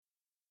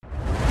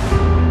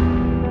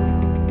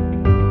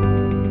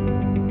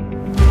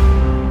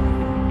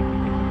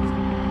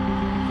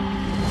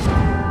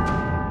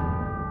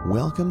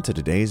Welcome to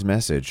today's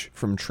message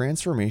from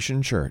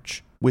Transformation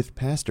Church with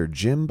Pastor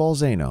Jim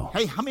Balzano.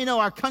 Hey, how many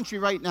know our country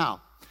right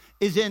now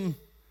is in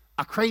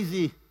a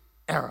crazy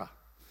era?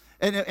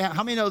 And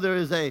how many know there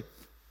is a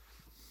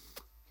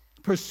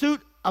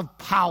pursuit of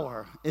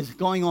power is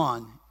going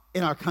on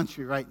in our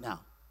country right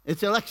now?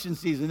 It's election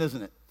season,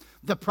 isn't it?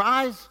 The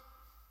prize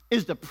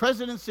is the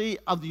presidency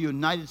of the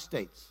United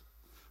States.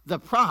 The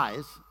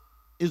prize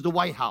is the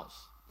White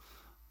House.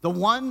 The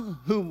one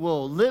who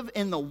will live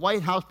in the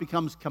White House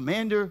becomes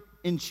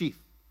commander-in-chief.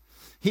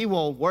 He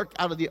will work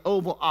out of the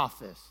Oval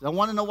Office. The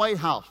one in the White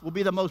House will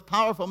be the most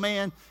powerful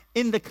man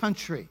in the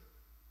country,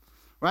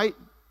 right?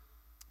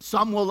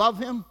 Some will love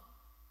him,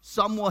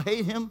 some will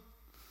hate him,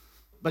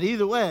 but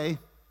either way,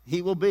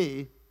 he will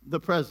be the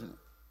president.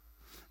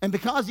 And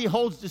because he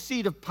holds the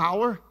seat of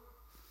power,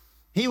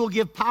 he will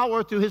give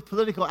power to his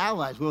political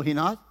allies, will he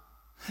not?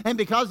 And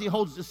because he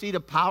holds the seat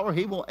of power,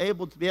 he will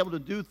be able to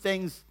do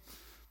things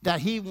that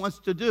he wants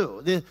to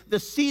do. The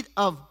seat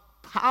of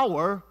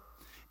power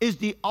is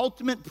the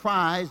ultimate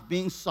prize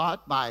being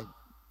sought by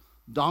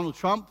Donald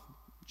Trump,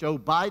 Joe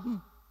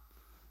Biden,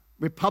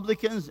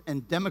 Republicans,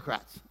 and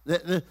Democrats.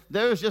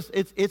 There's just,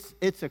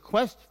 it's a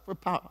quest for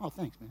power. Oh,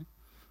 thanks, man.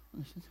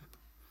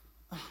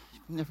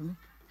 There for me.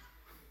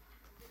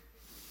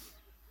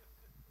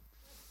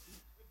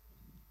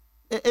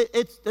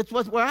 It's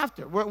what we're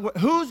after.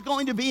 Who's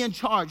going to be in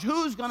charge?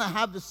 Who's going to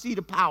have the seat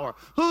of power?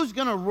 Who's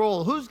going to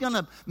rule? Who's going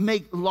to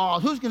make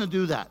laws? Who's going to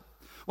do that?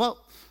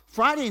 Well,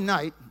 Friday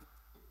night,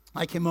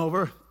 I came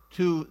over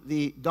to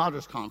the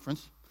daughters'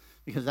 conference,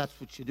 because that's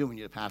what you do when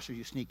you're the pastor.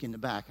 You sneak in the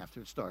back after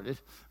it started,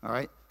 all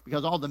right?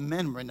 Because all the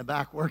men were in the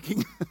back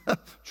working.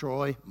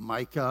 Troy,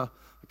 Micah,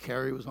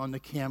 Carrie was on the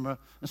camera.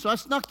 And so I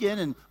snuck in,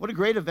 and what a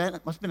great event.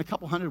 It must have been a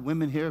couple hundred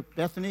women here.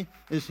 Bethany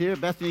is here.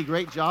 Bethany,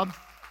 great job.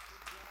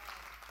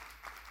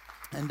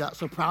 And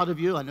so proud of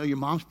you. I know your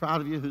mom's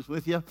proud of you, who's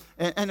with you.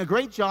 And a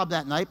great job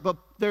that night, but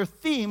their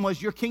theme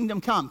was your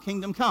kingdom come,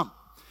 kingdom come.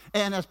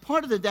 And as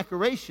part of the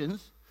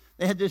decorations,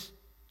 they had this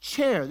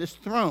chair, this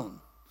throne,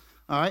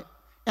 all right?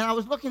 And I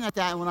was looking at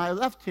that, and when I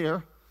left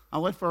here, I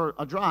went for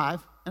a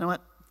drive, and I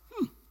went,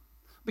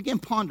 began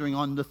pondering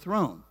on the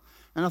throne.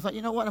 And I thought,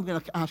 you know what, I'm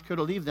going to ask her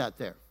to leave that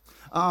there.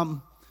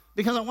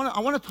 Because I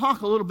want to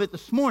talk a little bit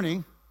this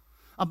morning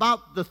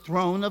about the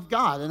throne of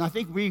God. And I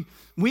think we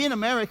in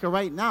America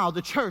right now,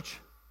 the church,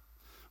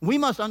 we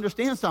must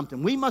understand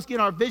something. We must get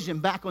our vision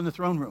back on the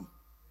throne room.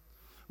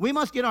 We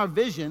must get our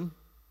vision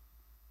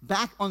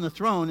back on the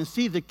throne and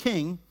see the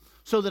king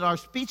so that our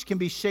speech can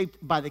be shaped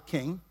by the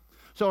king,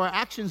 so our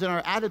actions and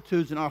our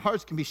attitudes and our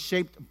hearts can be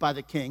shaped by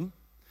the king.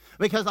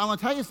 Because I want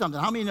to tell you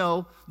something. How many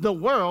know the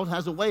world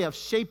has a way of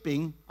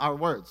shaping our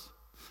words,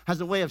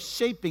 has a way of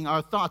shaping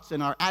our thoughts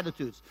and our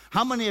attitudes?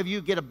 How many of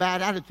you get a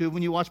bad attitude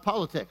when you watch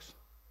politics?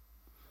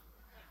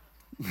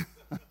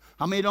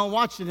 How many don't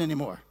watch it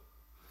anymore,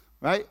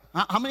 right?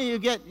 How many of you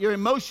get your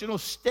emotional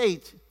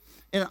state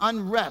in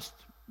unrest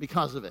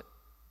because of it?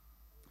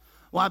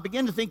 Well, I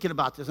began to thinking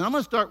about this, and I'm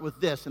going to start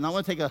with this, and I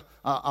want to take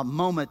a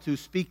moment to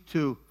speak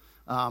to,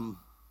 I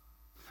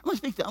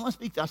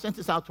sent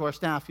this out to our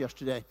staff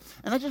yesterday,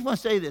 and I just want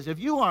to say this. If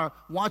you are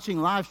watching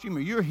live stream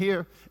or you're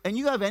here, and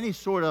you have any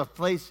sort of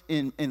place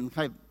in kind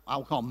of,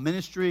 I'll call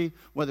ministry,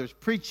 whether it's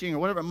preaching or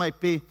whatever it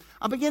might be,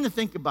 I begin to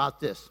think about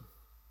this,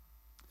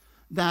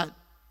 that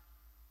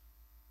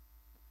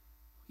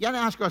you got to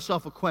ask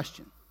ourselves a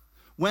question.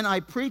 When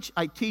I preach,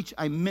 I teach,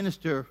 I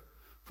minister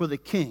for the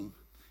king,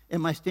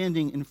 am I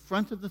standing in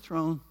front of the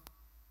throne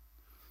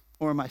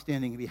or am I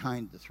standing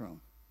behind the throne?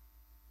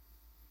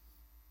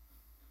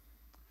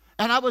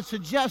 And I would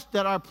suggest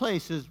that our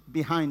place is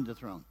behind the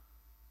throne.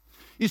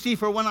 You see,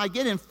 for when I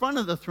get in front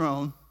of the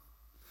throne,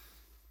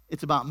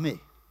 it's about me.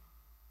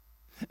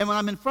 And when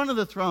I'm in front of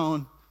the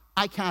throne,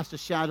 I cast a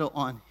shadow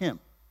on him.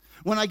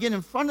 When I get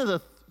in front of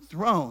the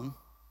throne,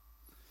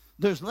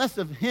 there's less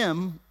of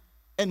him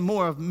and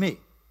more of me.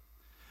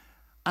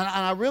 And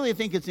I really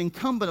think it's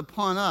incumbent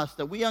upon us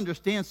that we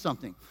understand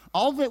something.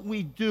 All that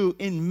we do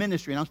in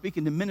ministry, and I'm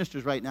speaking to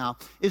ministers right now,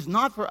 is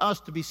not for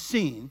us to be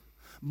seen,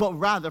 but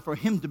rather for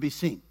him to be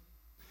seen.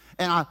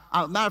 And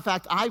matter of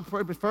fact, I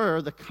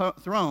prefer the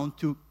throne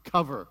to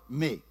cover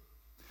me.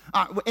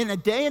 In a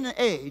day and an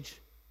age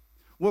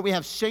where we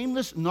have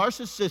shameless,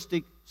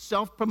 narcissistic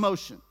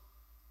self-promotion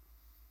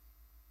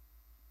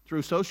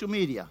through social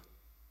media,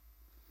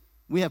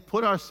 we have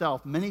put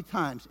ourselves many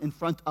times in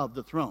front of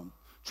the throne,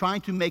 trying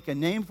to make a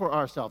name for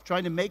ourselves,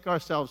 trying to make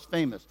ourselves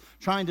famous,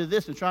 trying to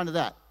this and trying to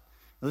that.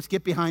 Let's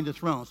get behind the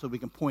throne so we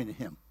can point at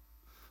him.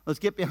 Let's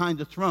get behind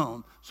the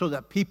throne so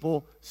that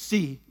people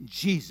see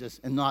Jesus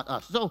and not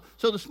us.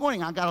 So this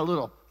morning I got a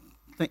little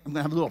thing, I'm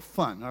gonna have a little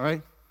fun, all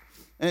right?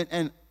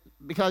 And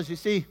because you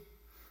see,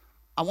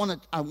 I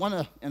wanna,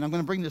 and I'm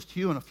gonna bring this to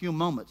you in a few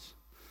moments.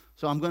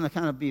 So I'm gonna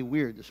kind of be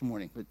weird this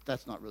morning, but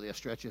that's not really a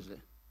stretch, is it?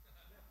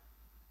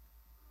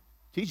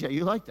 TJ,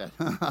 you like that?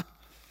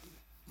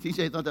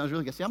 TJ thought that was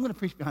really good. See, I'm going to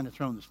preach behind the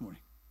throne this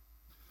morning.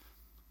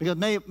 Because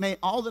may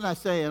all that I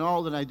say and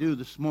all that I do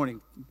this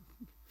morning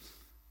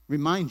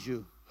remind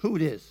you who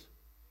it is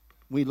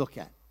we look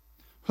at.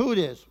 who it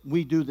is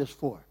we do this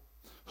for,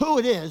 who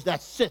it is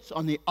that sits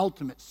on the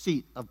ultimate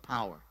seat of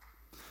power.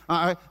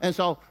 All right, and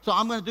so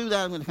I'm going to do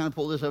that. I'm going to kind of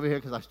pull this over here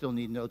because I still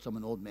need notes. I'm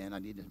an old man. I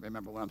need to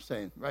remember what I'm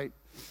saying, right?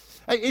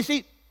 Hey, you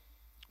see,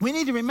 we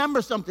need to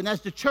remember something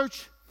as the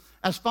church,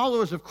 as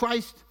followers of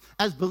Christ,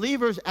 as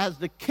believers, as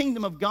the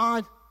kingdom of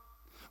God.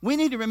 We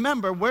need to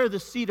remember where the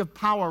seat of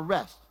power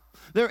rests.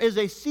 There is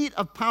a seat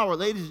of power,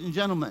 ladies and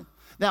gentlemen,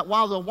 that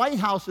while the White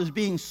House is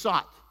being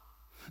sought,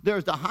 there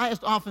is the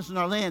highest office in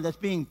our land that's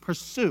being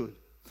pursued.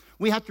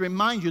 We have to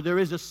remind you there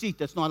is a seat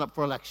that's not up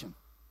for election.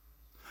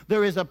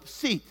 There is a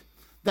seat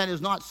that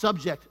is not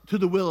subject to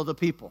the will of the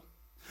people.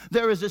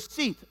 There is a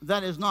seat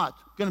that is not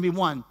going to be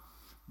won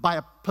by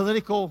a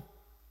political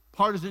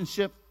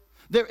partisanship.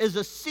 There is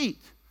a seat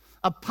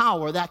of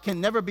power that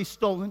can never be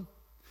stolen,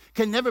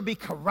 can never be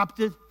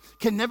corrupted,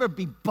 can never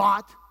be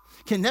bought,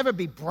 can never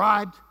be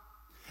bribed.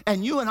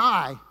 And you and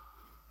I,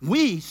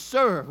 we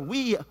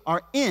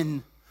are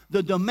in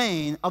the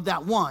domain of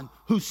that one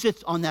who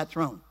sits on that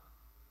throne.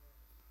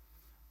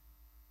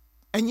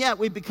 And yet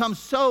we become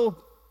so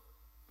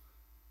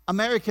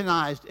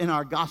Americanized in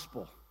our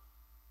gospel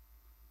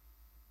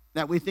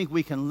that we think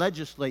we can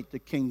legislate the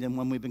kingdom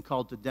when we've been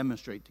called to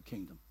demonstrate the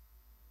kingdom.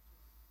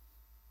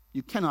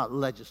 You cannot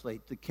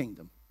legislate the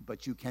kingdom,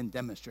 but you can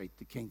demonstrate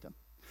the kingdom.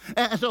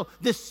 And so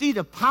this seat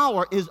of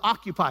power is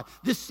occupied.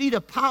 This seat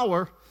of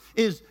power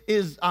is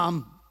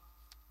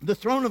the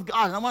throne of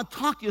God. And I want to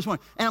talk to you this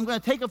morning. And I'm going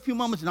to take a few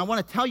moments and I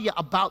want to tell you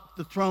about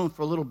the throne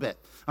for a little bit.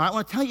 All right, I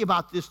want to tell you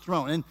about this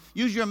throne. And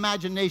use your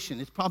imagination.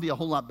 It's probably a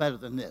whole lot better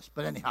than this.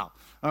 But anyhow,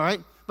 all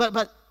right?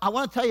 But I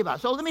want to tell you about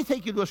it. So let me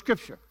take you to a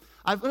scripture.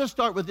 I'm going to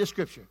start with this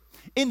scripture.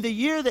 In the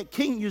year that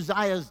King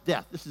Uzziah's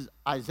death, this is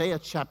Isaiah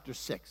chapter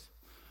 6.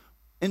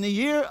 In the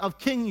year of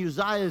King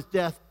Uzziah's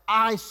death,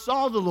 I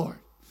saw the Lord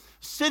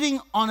sitting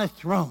on a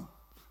throne,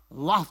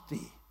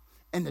 lofty,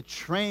 and the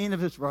train of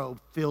his robe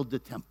filled the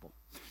temple.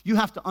 You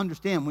have to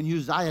understand, when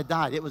Uzziah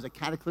died, it was a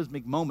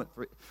cataclysmic moment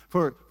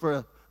for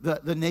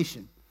the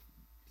nation.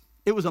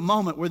 It was a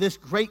moment where this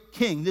great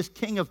king, this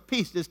king of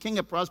peace, this king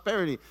of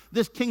prosperity,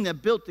 this king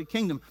that built the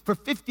kingdom, for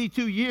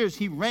 52 years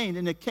he reigned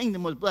and the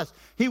kingdom was blessed.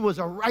 He was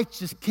a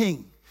righteous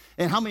king.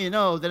 And how many of you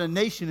know that a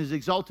nation is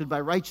exalted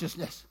by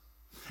righteousness?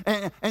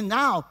 And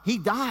now he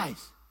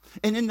dies.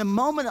 And in the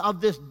moment of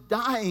this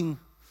dying,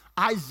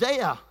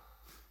 Isaiah,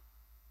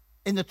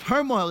 in the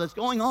turmoil that's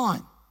going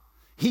on,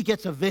 he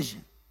gets a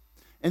vision.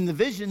 And the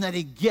vision that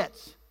he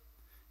gets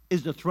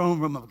is the throne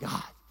room of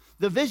God.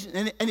 The vision,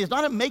 and it's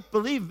not a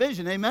make-believe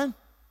vision, amen?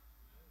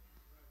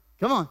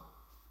 Come on.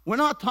 We're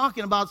not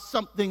talking about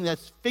something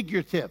that's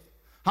figurative.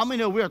 How many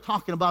know we are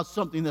talking about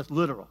something that's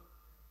literal?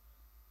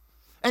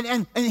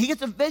 And he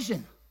gets a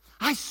vision.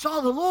 I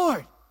saw the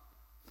Lord.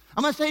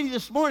 I'm going to say to you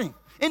this morning,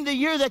 in the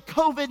year that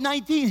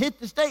COVID-19 hit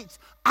the States,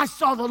 I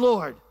saw the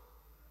Lord.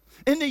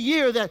 In the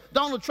year that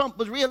Donald Trump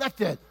was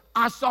reelected,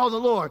 I saw the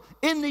Lord.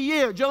 In the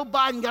year Joe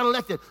Biden got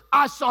elected,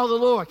 I saw the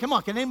Lord. Come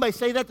on, can anybody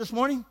say that this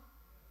morning?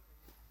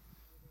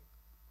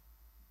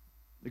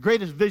 The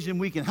greatest vision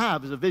we can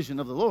have is a vision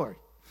of the Lord.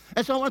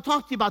 And so I want to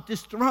talk to you about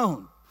this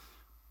throne.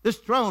 This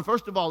throne,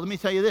 first of all, let me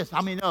tell you this.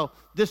 How many know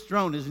this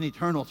throne is an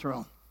eternal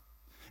throne?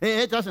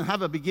 It doesn't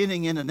have a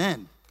beginning and an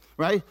end,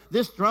 right?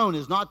 This throne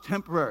is not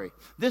temporary.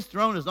 This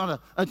throne is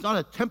not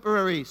a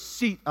temporary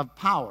seat of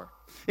power.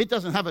 It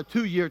doesn't have a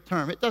 2-year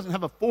term. It doesn't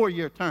have a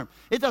 4-year term.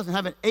 It doesn't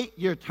have an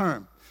 8-year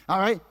term, all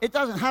right? It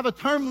doesn't have a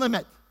term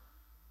limit.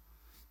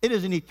 It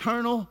is an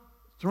eternal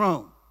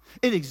throne.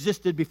 It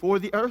existed before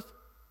the earth.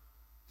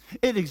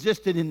 It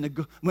existed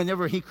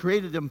whenever he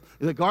created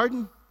the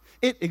garden.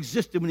 It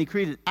existed when he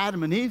created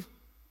Adam and Eve.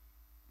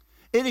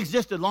 It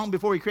existed long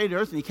before he created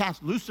earth and he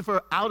cast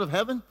Lucifer out of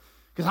heaven.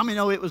 Because how many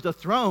know it was the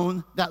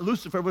throne that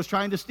Lucifer was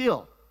trying to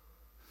steal?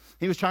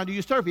 He was trying to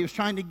usurp. He was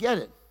trying to get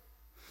it.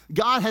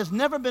 God has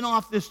never been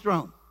off this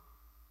throne.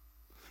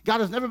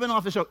 God has never been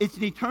off this throne. It's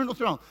an eternal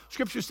throne.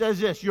 Scripture says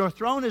this, your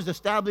throne is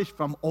established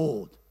from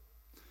old.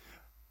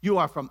 You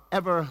are from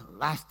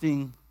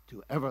everlasting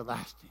to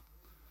everlasting.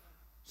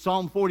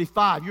 Psalm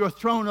 45, your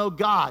throne, O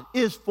God,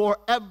 is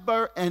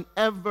forever and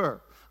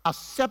ever. A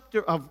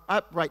scepter of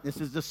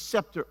uprightness is the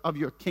scepter of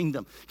your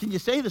kingdom. Can you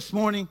say this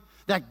morning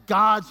that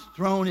God's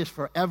throne is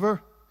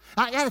forever?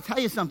 I got to tell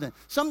you something.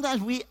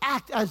 Sometimes we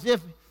act as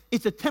if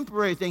it's a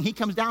temporary thing. He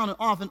comes down and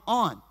off and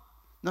on.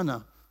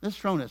 No. This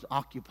throne is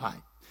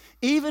occupied.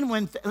 Even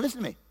when,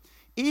 listen to me,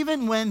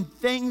 even when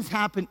things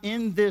happen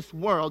in this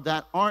world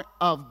that aren't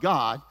of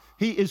God,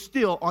 he is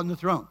still on the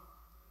throne.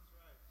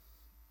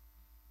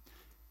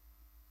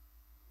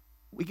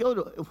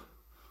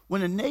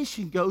 When a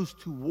nation goes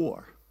to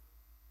war,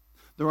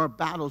 there are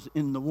battles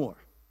in the war.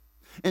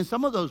 And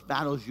some of those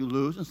battles you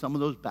lose and some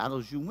of those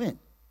battles you win.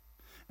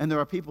 And there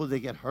are people that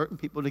get hurt and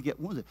people that get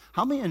wounded.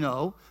 How many of you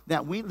know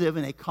that we live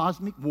in a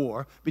cosmic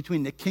war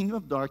between the kingdom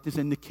of darkness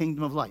and the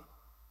kingdom of light?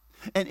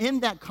 And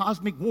in that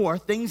cosmic war,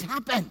 things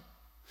happen.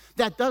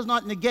 That does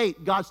not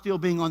negate God still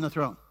being on the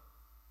throne.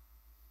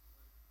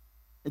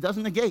 It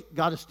doesn't negate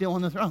God is still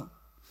on the throne.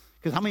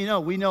 Because how many know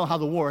we know how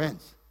the war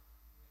ends?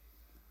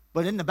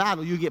 But in the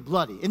battle, you get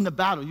bloody. In the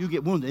battle, you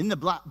get wounded. In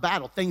the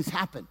battle, things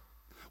happen.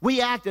 We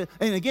act, and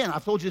again,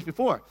 I've told you this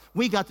before,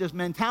 we got this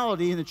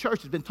mentality in the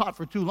church that's been taught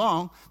for too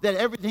long that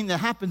everything that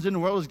happens in the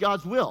world is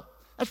God's will.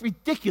 That's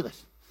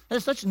ridiculous. That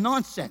is such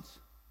nonsense.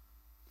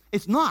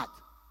 It's not.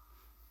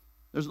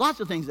 There's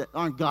lots of things that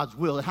aren't God's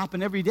will that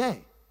happen every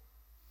day.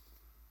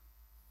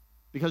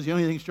 Because the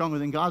only thing stronger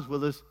than God's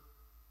will is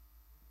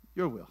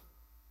your will.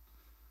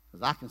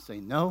 Because I can say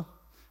no,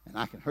 and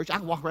I can hurt you. I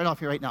can walk right off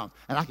here right now,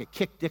 and I can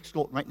kick Dick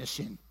Skolton right in the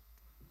shin.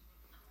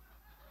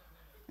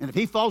 And if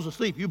he falls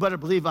asleep, you better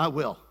believe I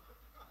will.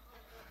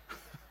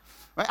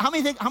 Right? How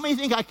many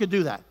think I could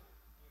do that?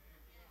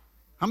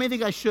 How many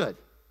think I should?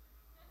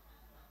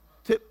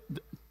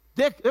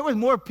 Dick, there was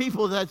more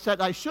people that said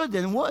I should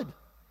than would.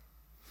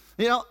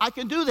 You know, I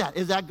can do that.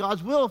 Is that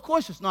God's will? Of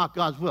course it's not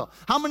God's will.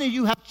 How many of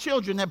you have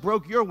children that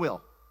broke your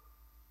will?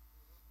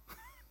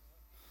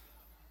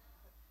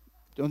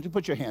 Don't you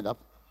put your hand up.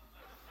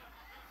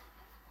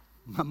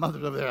 My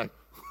mother's over there like,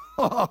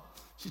 oh,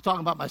 she's talking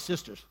about my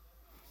sisters.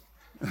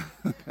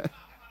 All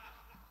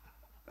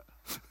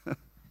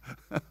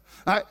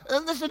right,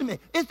 listen to me.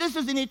 This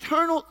is an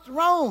eternal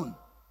throne.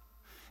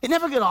 You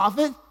never get off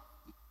it.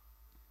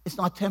 It's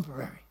not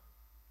temporary.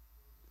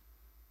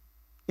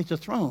 It's a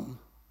throne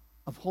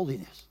of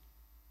holiness.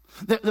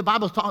 The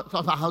Bible talks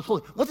about how it's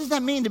holy. What does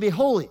that mean to be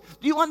holy?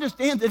 Do you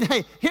understand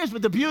today? Here's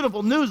what the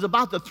beautiful news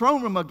about the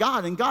throne room of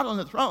God and God on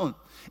the throne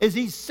is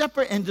he's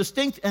separate and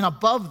distinct and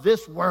above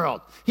this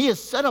world. He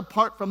is set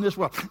apart from this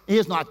world. He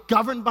is not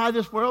governed by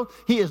this world.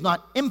 He is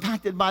not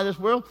impacted by this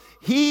world.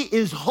 He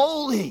is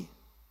holy.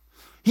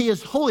 He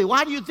is holy.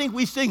 Why do you think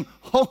we sing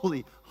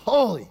holy,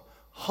 holy,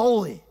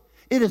 holy?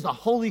 It is a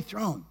holy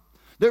throne.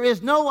 There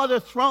is no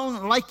other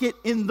throne like it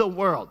in the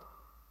world.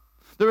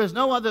 There is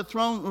no other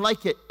throne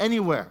like it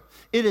anywhere.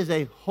 It is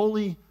a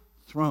holy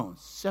throne,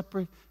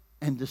 separate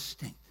and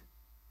distinct.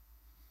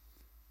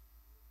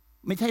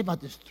 Let me tell you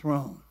about this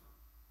throne.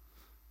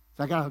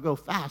 So I got to go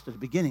fast at the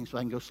beginning so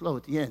I can go slow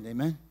at the end,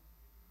 amen?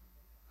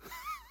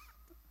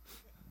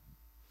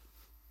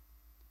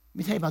 Let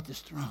me tell you about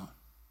this throne.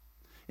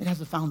 It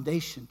has a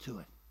foundation to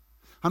it.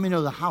 How many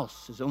know the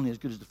house is only as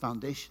good as the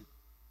foundation?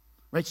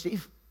 Right,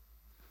 Steve?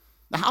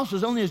 The house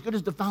is only as good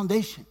as the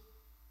foundation.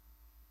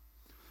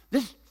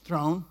 This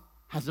throne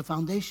has a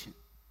foundation.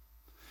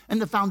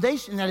 And the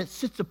foundation that it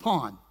sits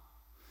upon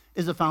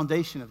is a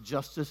foundation of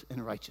justice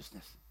and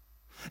righteousness.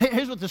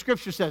 Here's what the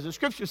scripture says. The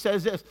scripture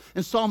says this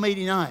in Psalm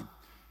 89.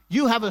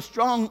 You have a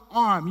strong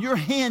arm. Your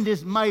hand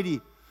is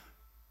mighty.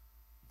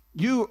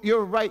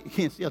 Your right, you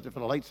can't see out there for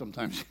the light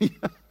sometimes.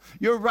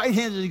 Your right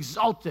hand is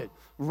exalted.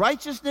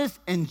 Righteousness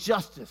and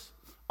justice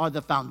are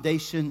the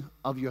foundation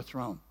of your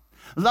throne.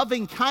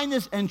 Loving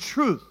kindness and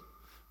truth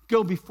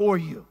go before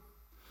you.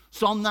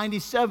 Psalm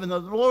 97, the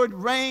Lord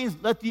reigns,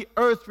 let the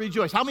earth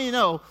rejoice. How many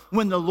know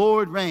when the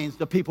Lord reigns,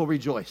 the people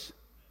rejoice?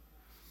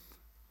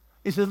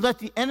 He says, let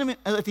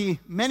the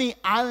many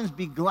islands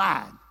be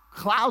glad.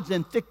 Clouds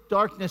and thick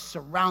darkness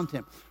surround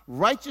him.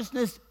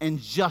 Righteousness and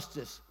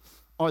justice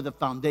are the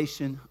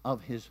foundation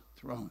of his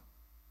throne.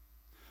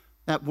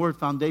 That word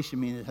foundation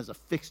means it has a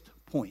fixed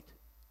point.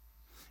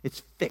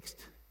 It's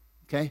fixed,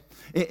 okay?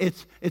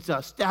 It's an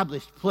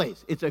established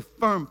place. It's a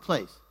firm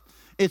place.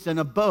 It's an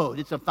abode.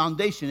 It's a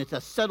foundation. It's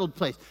a settled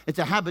place. It's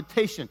a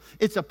habitation.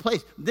 It's a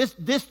place.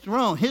 This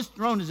throne, his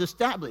throne is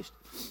established.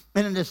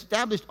 And it is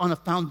established on a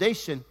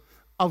foundation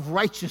of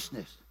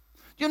righteousness.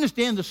 Do you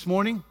understand this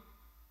morning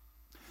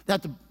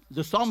that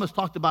the psalmist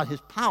talked about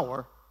his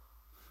power,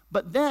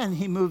 but then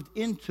he moved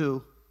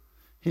into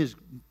his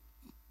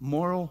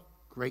moral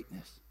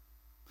greatness?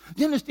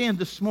 Do you understand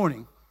this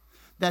morning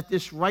that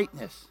this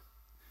rightness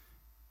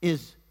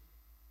is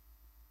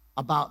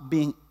about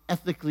being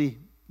ethically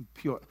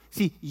pure?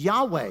 See,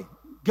 Yahweh,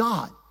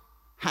 God,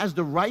 has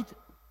the right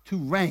to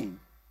reign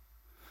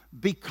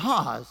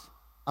because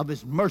of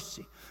his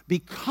mercy,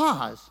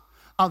 because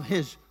of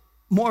his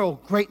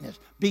moral greatness,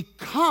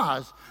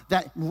 because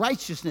that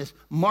righteousness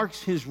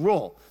marks his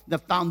role. The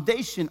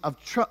foundation of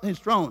his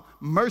throne,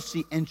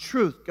 mercy and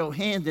truth go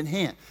hand in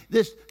hand.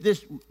 This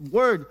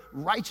word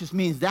righteous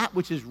means that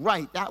which is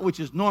right, that which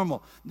is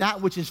normal,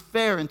 that which is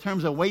fair in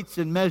terms of weights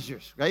and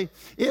measures, right?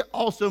 It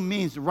also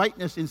means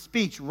rightness in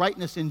speech,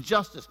 rightness in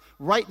justice,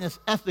 rightness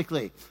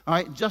ethically, all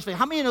right? Justly.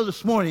 How many of you know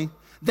this morning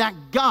that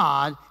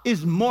God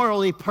is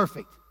morally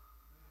perfect?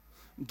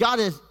 God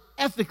is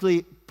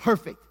ethically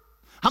perfect.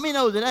 How many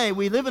know today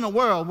we live in a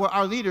world where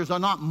our leaders are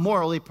not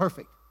morally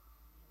perfect?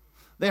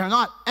 They are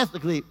not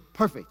ethically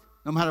perfect,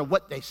 no matter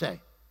what they say.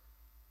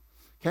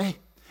 Okay?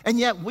 And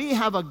yet we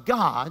have a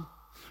God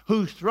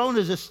whose throne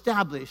is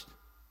established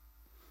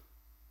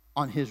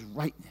on his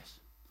rightness,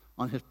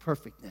 on his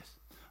perfectness,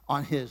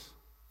 on his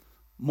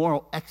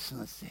moral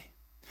excellency.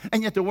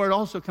 And yet the word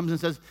also comes and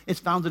says it's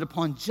founded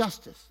upon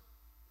justice.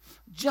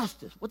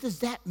 Justice, what does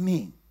that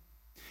mean?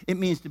 It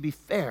means to be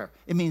fair.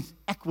 It means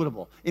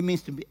equitable. It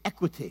means to be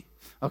equity.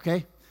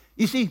 Okay?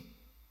 You see,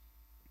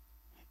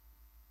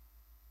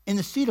 And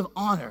the seat of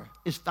honor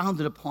is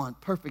founded upon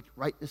perfect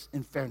rightness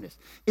and fairness.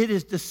 It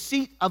is the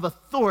seat of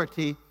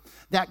authority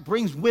that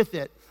brings with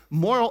it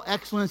moral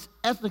excellence,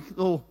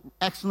 ethical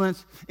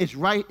excellence. It's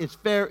right, it's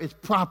fair, it's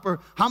proper.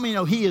 How many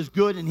know he is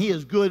good and he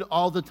is good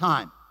all the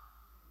time?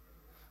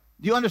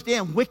 Do you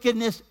understand?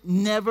 Wickedness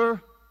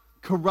never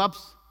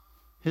corrupts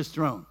his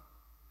throne.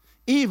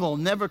 Evil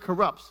never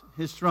corrupts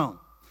his throne.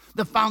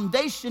 The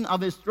foundation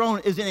of his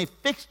throne is in a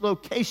fixed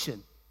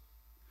location.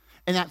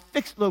 And that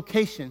fixed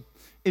location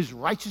is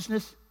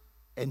righteousness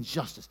and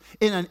justice.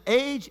 In an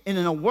age and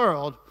in a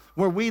world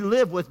where we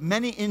live with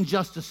many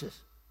injustices,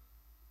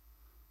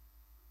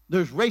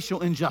 there's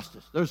racial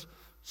injustice, there's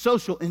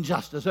social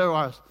injustice, there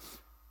are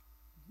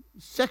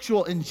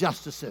sexual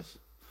injustices,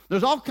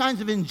 there's all kinds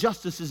of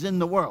injustices in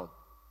the world.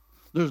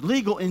 There's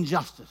legal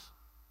injustice.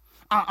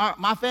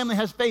 My family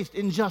has faced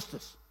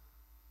injustice.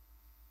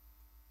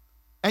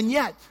 And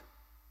yet,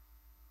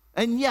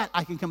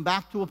 I can come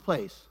back to a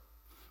place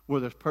where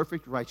there's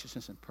perfect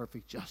righteousness and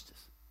perfect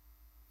justice.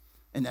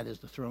 And that is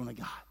the throne of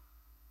God.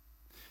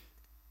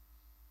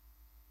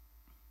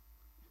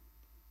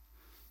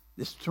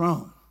 This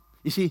throne,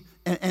 you see,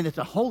 and it's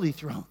a holy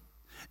throne.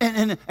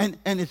 And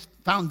its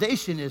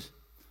foundation is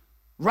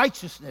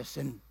righteousness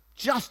and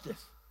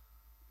justice.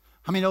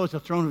 How many know it's a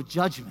throne of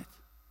judgment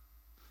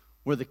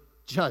where the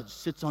judge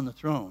sits on the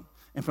throne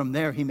and from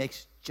there he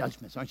makes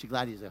judgments? Aren't you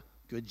glad he's a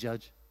good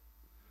judge?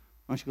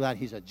 Aren't you glad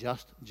he's a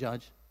just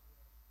judge?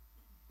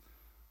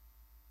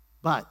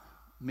 But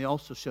let me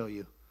also show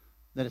you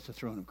that it's a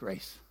throne of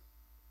grace.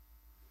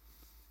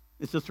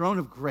 It's a throne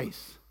of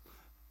grace.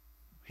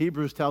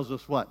 Hebrews tells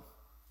us what?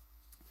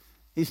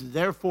 He says,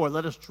 therefore,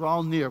 let us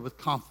draw near with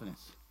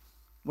confidence.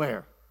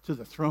 Where? To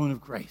the throne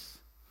of grace.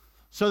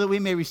 So that we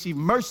may receive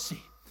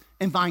mercy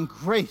and find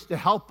grace to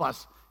help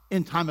us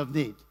in time of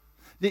need.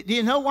 Do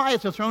you know why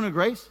it's a throne of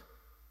grace?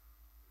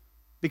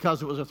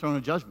 Because it was a throne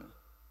of judgment.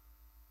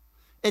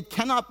 It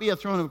cannot be a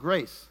throne of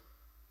grace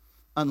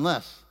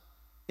unless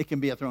it can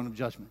be a throne of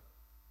judgment.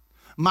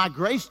 My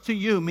grace to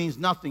you means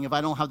nothing if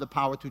I don't have the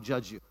power to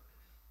judge you.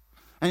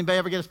 Anybody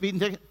ever get a speeding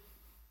ticket?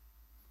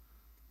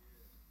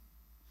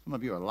 Some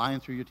of you are lying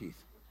through your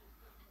teeth.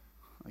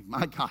 Like,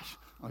 my gosh,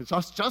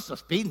 it's just a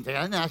speeding ticket.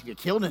 I didn't ask if you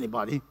killed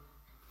anybody.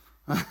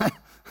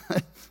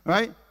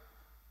 Right?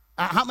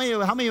 How many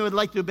of you would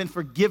like to have been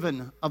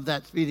forgiven of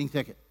that speeding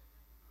ticket?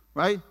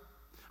 Right?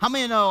 How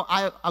many know,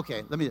 I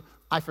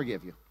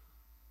forgive you.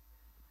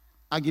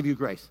 I give you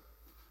grace.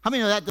 How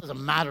many know that doesn't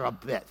matter a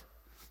bit?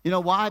 You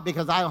know why?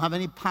 Because I don't have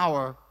any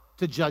power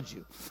to judge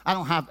you. I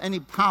don't have any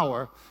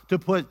power to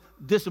put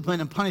discipline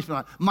and punishment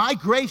on. My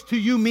grace to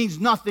you means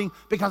nothing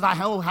because I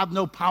have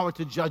no power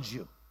to judge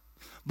you.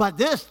 But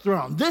this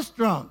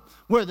throne,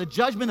 where the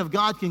judgment of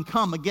God can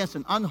come against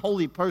an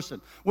unholy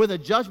person, where the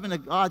judgment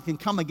of God can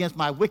come against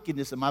my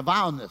wickedness and my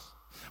vileness,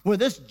 where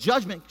this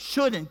judgment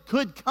should and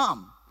could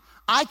come,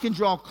 I can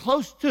draw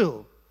close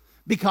to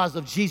because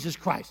of Jesus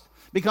Christ,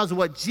 because of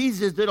what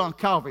Jesus did on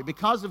Calvary,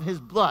 because of his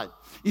blood.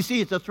 You see,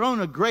 it's a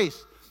throne of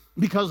grace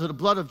because of the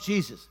blood of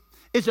Jesus.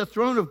 It's a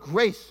throne of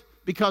grace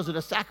because of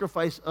the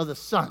sacrifice of the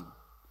Son.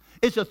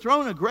 It's a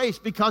throne of grace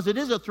because it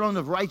is a throne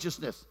of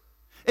righteousness.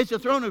 It's a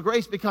throne of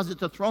grace because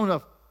it's a throne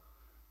of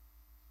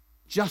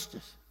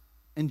justice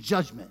and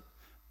judgment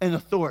and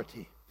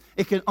authority.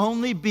 It can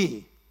only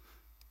be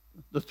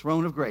the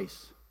throne of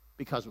grace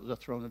because it was a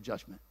throne of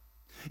judgment.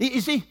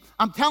 You see,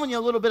 I'm telling you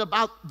a little bit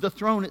about the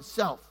throne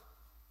itself.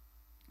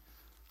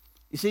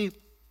 You see,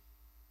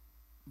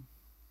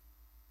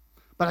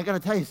 but I got to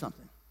tell you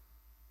something.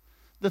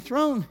 The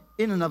throne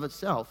in and of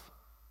itself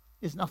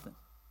is nothing.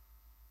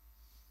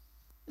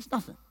 It's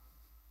nothing.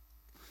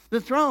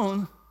 The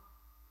throne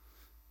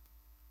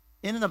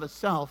in and of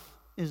itself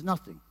is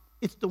nothing.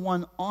 It's the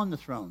one on the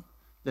throne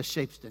that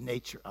shapes the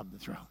nature of the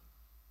throne.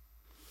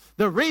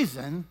 The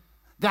reason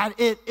that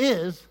it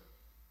is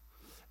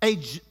a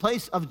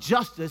place of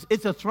justice,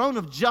 it's a throne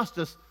of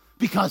justice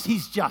because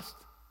he's just.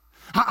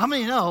 How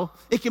many know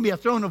it can be a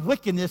throne of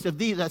wickedness if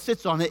he that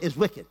sits on it is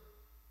wicked?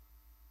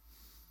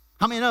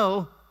 How many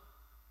know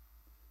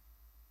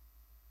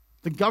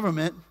the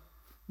government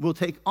will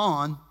take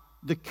on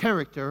the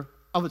character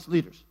of its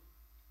leaders?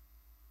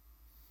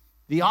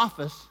 The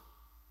office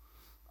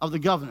of the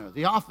governor,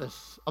 the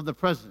office of the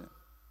president,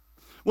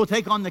 will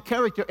take on the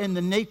character and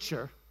the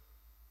nature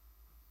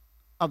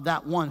of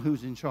that one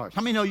who's in charge.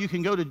 How many know you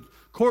can go to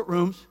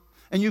courtrooms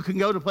and you can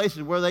go to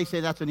places where they say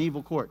that's an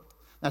evil court,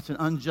 that's an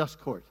unjust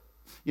court?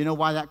 You know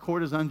why that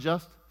court is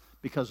unjust?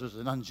 Because there's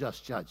an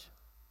unjust judge.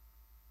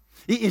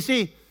 You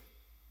see,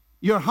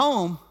 your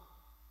home,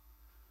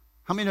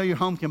 how many know your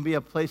home can be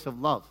a place of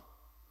love,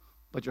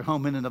 but your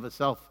home in and of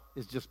itself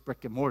is just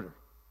brick and mortar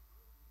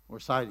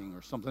or siding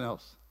or something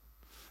else?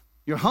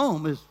 Your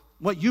home is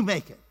what you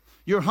make it.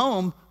 Your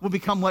home will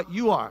become what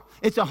you are.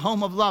 It's a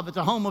home of love. It's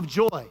a home of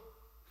joy.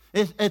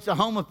 It's a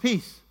home of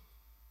peace.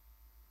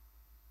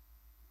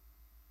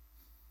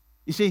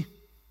 You see,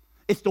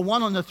 it's the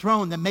one on the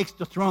throne that makes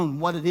the throne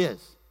what it is.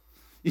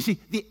 You see,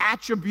 the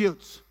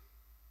attributes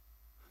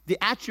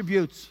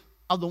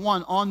of the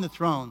one on the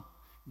throne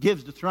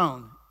gives the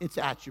throne its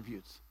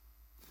attributes.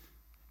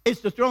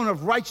 It's the throne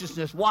of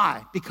righteousness.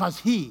 Why? Because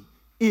he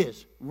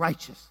is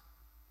righteous.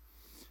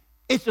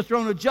 It's the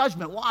throne of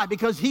judgment. Why?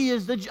 Because he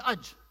is the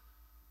judge.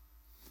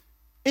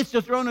 It's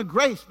the throne of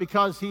grace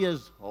because he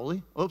is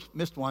holy. Oops,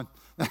 missed one.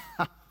 See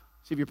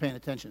if you're paying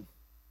attention.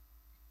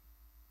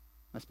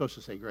 I'm supposed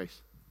to say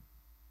grace.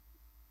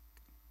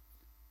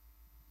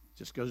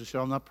 Just goes to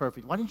show I'm not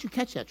perfect. Why didn't you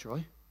catch that,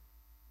 Troy?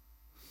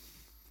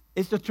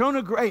 It's the throne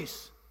of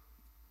grace,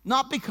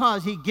 not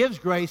because he gives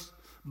grace,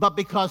 but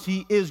because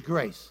he is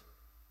grace.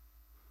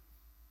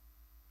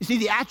 You see,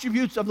 the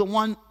attributes of the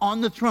one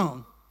on the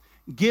throne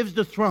gives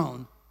the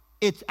throne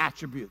its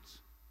attributes.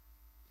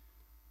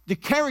 The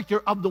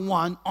character of the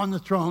one on the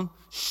throne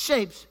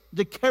shapes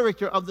the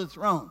character of the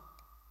throne.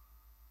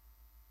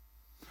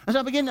 As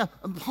I begin to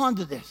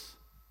ponder this,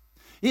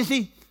 you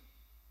see,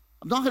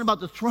 I'm talking about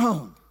the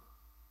throne.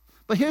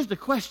 But here's the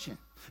question.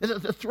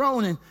 The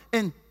throne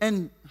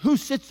and who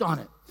sits on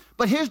it.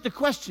 But here's the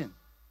question.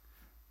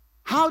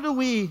 How do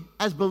we,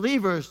 as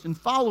believers and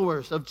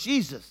followers of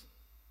Jesus,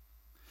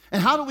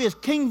 and how do we as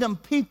kingdom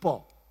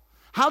people,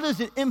 how does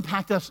it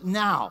impact us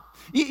now?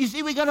 You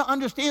see, we got to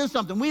understand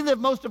something. We live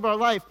most of our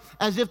life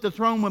as if the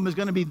throne room is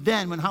going to be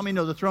then, when how many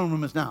know the throne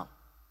room is now?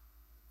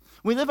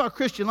 We live our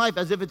Christian life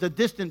as if it's a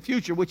distant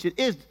future, which it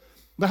is.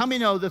 But how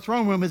many know the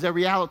throne room is a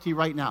reality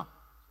right now?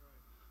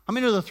 How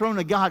many know the throne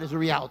of God is a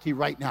reality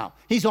right now?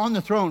 He's on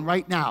the throne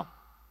right now.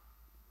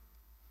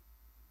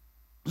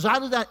 So how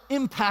does that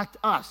impact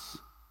us?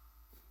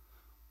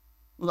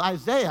 Well,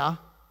 Isaiah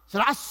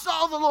said, I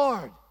saw the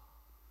Lord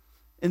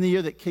in the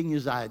year that King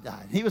Uzziah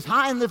died. He was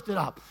high and lifted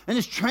up, and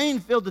his train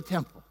filled the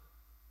temple.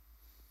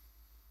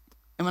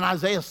 And when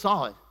Isaiah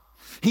saw it,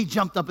 he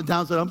jumped up and down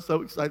and said, I'm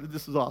so excited.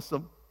 This is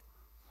awesome.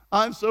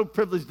 I'm so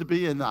privileged to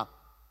be in the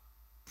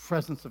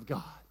presence of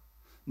God.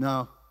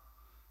 No.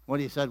 What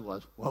he said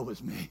was, woe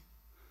is me.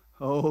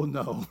 Oh,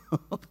 no.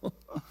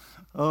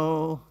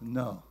 Oh,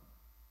 no.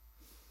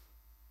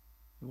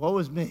 Woe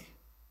is me,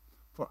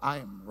 for I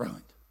am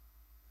ruined,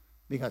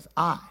 because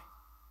I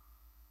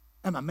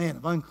am a man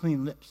of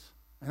unclean lips,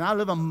 and I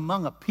live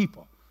among a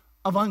people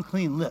of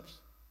unclean lips.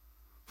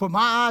 For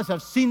my eyes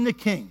have seen the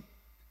King,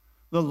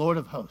 the Lord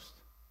of hosts.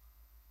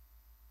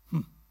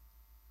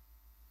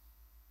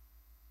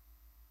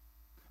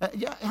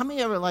 Yeah, how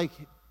many ever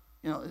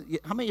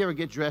how many ever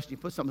get dressed and you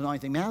put something on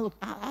and you think, man,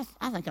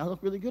 I think I look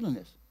really good on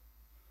this.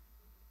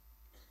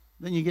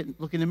 Then you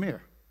look in the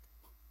mirror.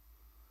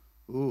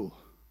 Ooh.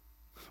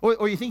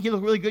 Or you think you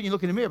look really good and you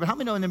look in the mirror, but how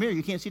many know in the mirror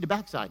you can't see the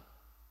backside?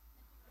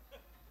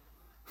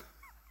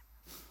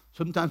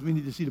 Sometimes we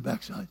need to see the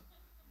backside.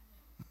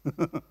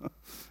 All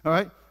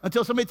right?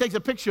 Until somebody takes a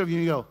picture of you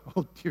and you go,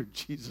 oh, dear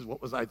Jesus, what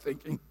was I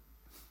thinking?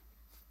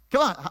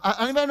 Come on.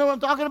 Anybody know what I'm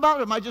talking about?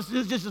 Or am I just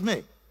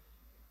me?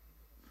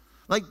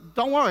 Like,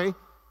 don't worry.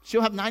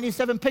 She'll have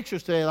 97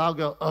 pictures today, and I'll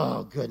go,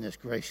 oh, goodness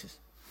gracious.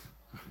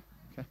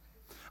 Okay.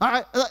 All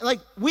right.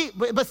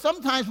 But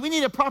sometimes we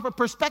need a proper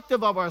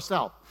perspective of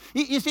ourselves.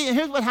 You see,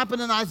 here's what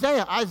happened in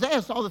Isaiah.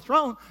 Isaiah saw the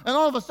throne, and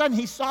all of a sudden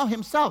he saw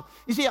himself.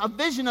 You see, a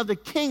vision of the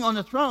king on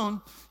the throne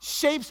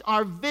shapes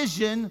our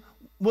vision,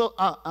 will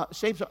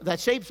change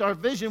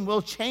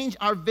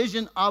our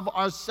vision of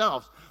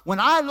ourselves. When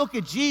I look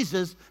at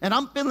Jesus and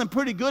I'm feeling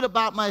pretty good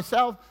about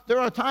myself, there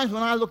are times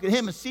when I look at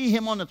him and see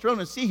him on the throne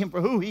and see him for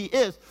who he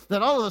is,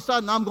 that all of a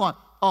sudden I'm going,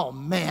 oh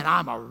man,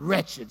 I'm a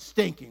wretched,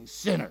 stinking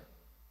sinner.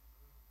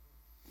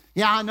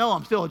 Yeah, I know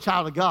I'm still a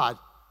child of God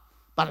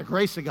by the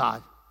grace of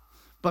God.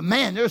 But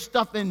man, there's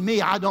stuff in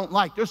me I don't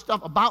like. There's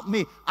stuff about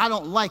me I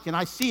don't like, and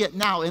I see it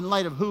now in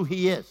light of who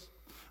he is.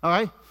 All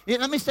right? Yeah,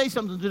 let me say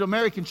something to the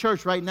American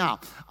church right now.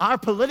 Our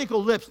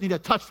political lips need a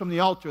touch from the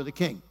altar of the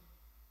king.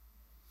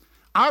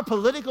 Our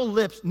political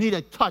lips need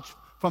a touch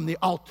from the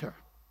altar.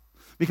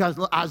 Because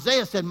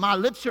Isaiah said, my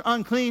lips are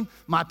unclean,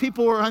 my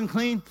people are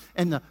unclean,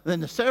 and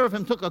then the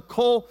seraphim took a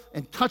coal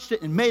and touched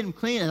it and made them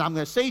clean. And I'm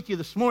going to say to you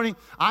this morning,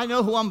 I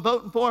know who I'm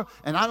voting for,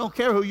 and I don't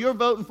care who you're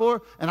voting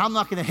for, and I'm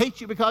not going to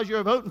hate you because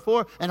you're voting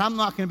for, and I'm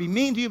not going to be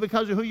mean to you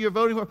because of who you're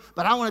voting for.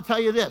 But I want to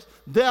tell you this,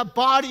 the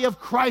body of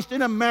Christ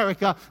in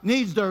America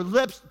needs their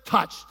lips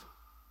touched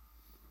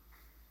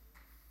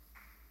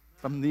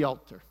from the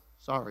altar.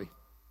 Sorry.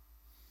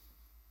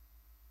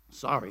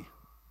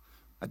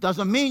 That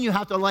doesn't mean you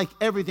have to like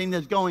everything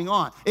that's going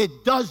on.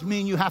 It does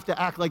mean you have to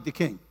act like the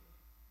king.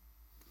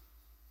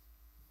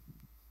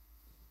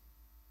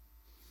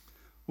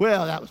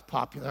 Well, that was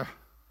popular.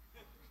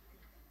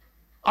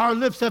 Our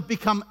lips have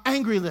become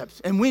angry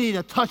lips, and we need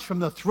a touch from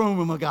the throne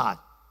room of God.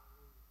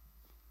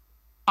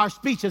 Our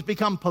speech has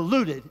become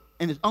polluted,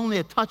 and it's only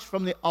a touch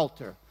from the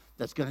altar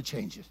that's going to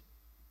change it.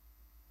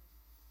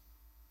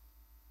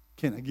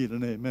 Can I get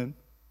an amen?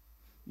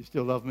 You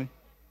still love me?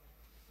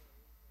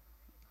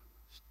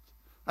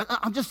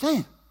 I'm just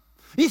saying.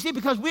 You see,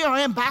 because we are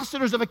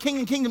ambassadors of a king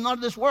and kingdom, not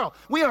of this world.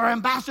 We are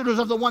ambassadors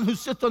of the one who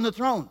sits on the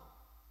throne.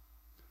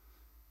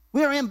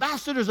 We are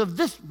ambassadors of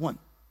this one.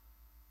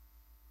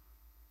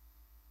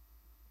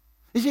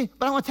 You see,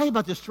 but I want to tell you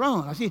about this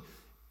throne. I see,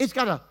 it's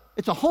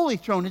a holy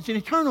throne. It's an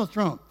eternal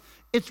throne.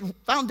 Its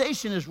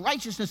foundation is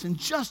righteousness and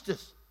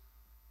justice.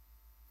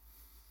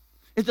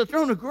 It's a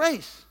throne of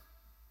grace,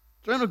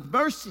 throne of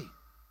mercy.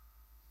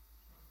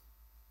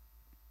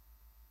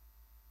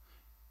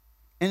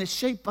 And it's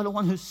shaped by the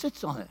one who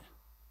sits on it.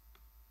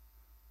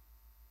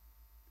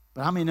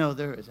 But how many know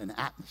there is an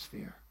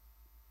atmosphere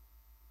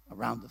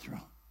around the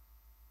throne?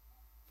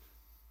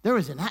 There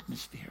is an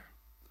atmosphere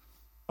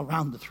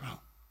around the throne.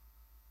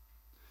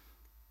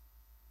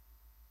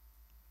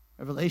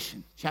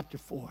 Revelation chapter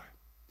 4.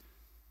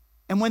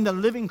 And when the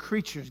living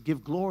creatures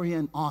give glory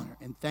and honor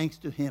and thanks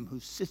to him who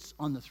sits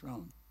on the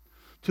throne,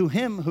 to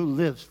him who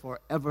lives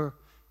forever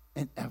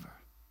and ever,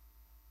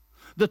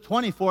 the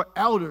 24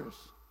 elders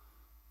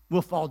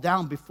will fall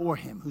down before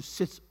him who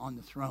sits on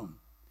the throne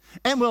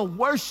and will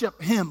worship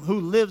him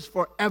who lives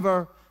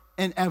forever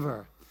and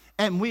ever.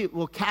 And we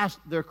will cast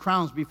their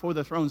crowns before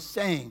the throne,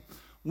 saying,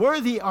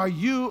 worthy are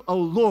you, O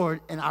Lord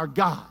and our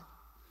God,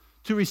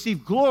 to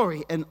receive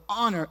glory and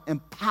honor and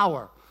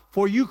power.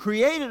 For you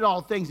created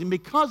all things, and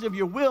because of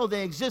your will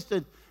they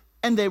existed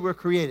and they were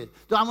created.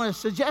 So I want to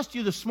suggest to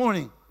you this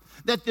morning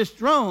that this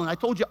throne, I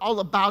told you all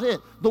about it,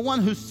 the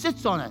one who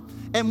sits on it.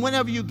 And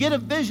whenever you get a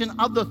vision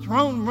of the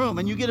throne room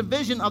and you get a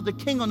vision of the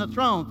king on the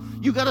throne,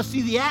 you got to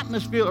see the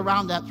atmosphere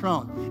around that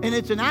throne. And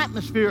it's an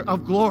atmosphere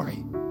of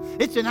glory.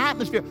 It's an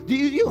atmosphere.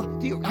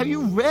 Have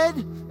you read?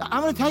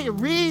 I'm going to tell you,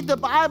 read the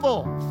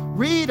Bible.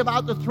 Read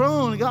about the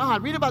throne of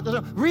God. Read about the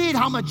throne. Read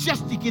how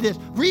majestic it is.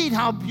 Read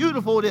how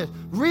beautiful it is.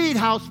 Read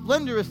how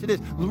splendorous it is.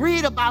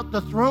 Read about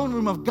the throne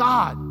room of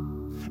God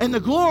and the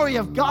glory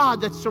of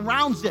God that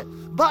surrounds it.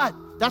 But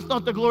that's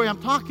not the glory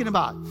I'm talking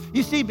about.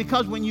 You see,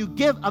 because when you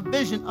give a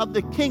vision of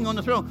the king on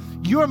the throne,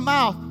 your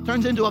mouth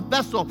turns into a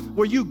vessel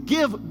where you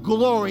give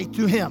glory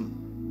to him.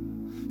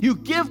 You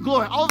give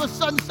glory. All of a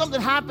sudden, something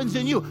happens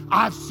in you.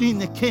 I've seen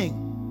the king.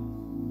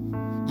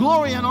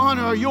 Glory and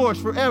honor are yours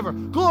forever.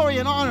 Glory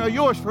and honor are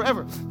yours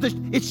forever.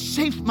 It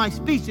shapes my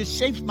speech. It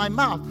shapes my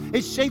mouth.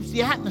 It shapes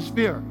the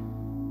atmosphere.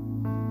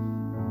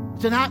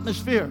 It's an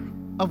atmosphere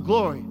of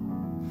glory.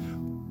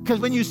 Because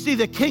when you see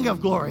the King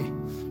of glory,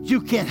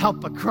 you can't help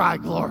but cry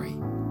glory.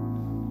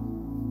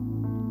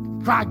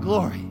 Cry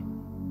glory.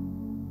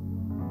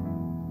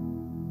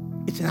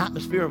 It's an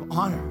atmosphere of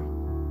honor.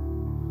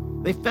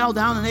 They fell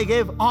down and they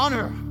gave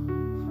honor.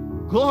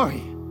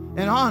 Glory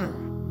and honor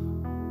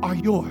are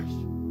yours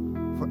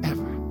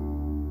forever.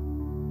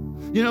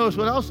 You notice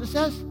what else it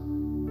says?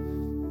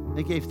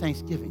 They gave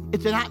thanksgiving.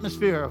 It's an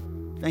atmosphere of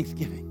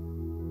thanksgiving.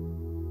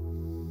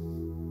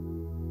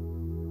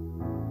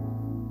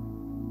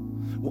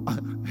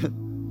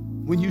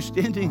 When you're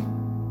standing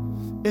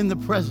in the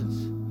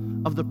presence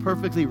of the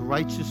perfectly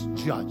righteous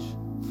judge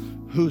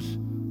whose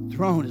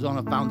throne is on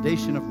a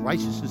foundation of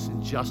righteousness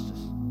and justice,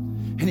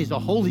 and he's a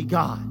holy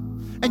God,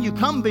 and you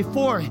come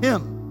before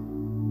him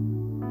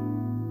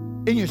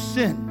in your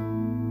sin,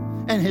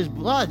 and his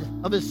blood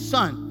of his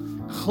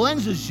son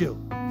cleanses you,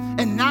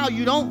 and now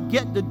you don't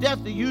get the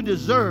death that you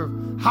deserve,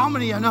 how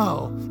many of you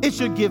know it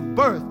should give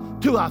birth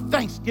to a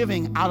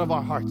thanksgiving out of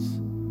our hearts?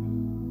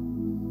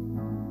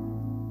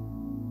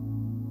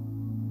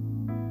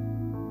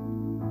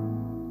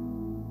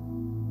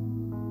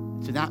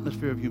 It's an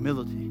atmosphere of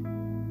humility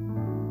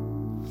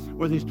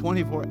where these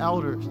 24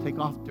 elders take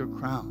off their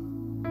crown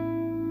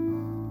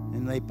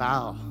and they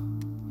bow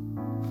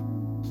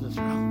to the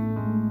throne.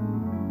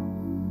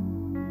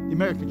 The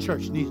American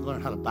church needs to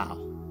learn how to bow.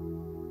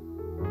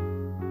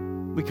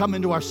 We come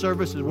into our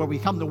services where we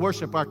come to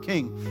worship our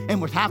King, and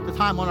we're half the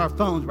time on our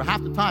phones. We're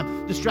half the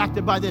time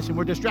distracted by this, and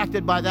we're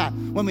distracted by that,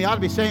 when we ought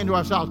to be saying to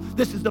ourselves,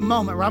 this is the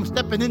moment where I'm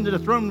stepping into the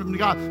throne room of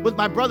God with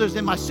my brothers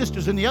and my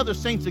sisters and the other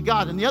saints of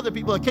God and the other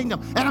people of the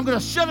kingdom, and I'm going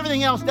to shut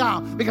everything else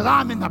down because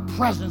I'm in the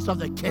presence of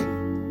the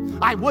King.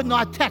 I would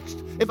not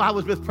text if I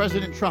was with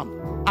President Trump.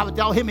 I would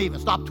tell him even,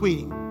 stop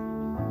tweeting.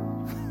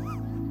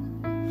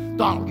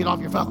 Donald, get off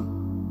your phone.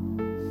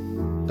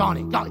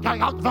 Donnie, get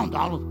off the phone,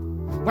 Donald.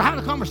 We're having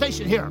a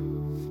conversation here.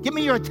 Give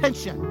me your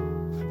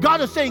attention. God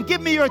is saying,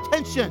 give me your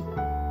attention.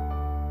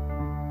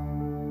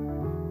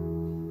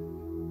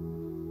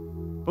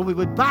 But we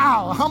would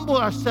bow, humble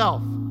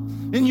ourselves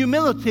in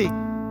humility,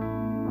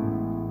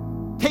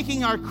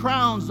 taking our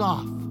crowns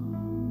off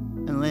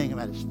and laying them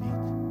at his feet.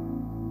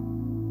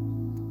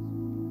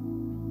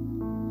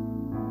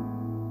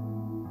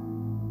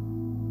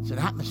 It's an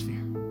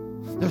atmosphere.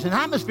 There's an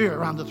atmosphere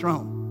around the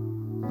throne.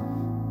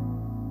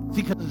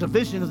 Because it's a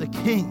vision of the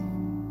King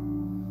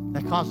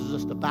that causes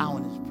us to bow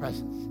in his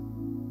presence.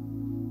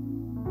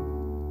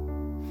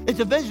 It's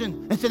a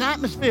vision, it's an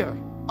atmosphere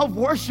of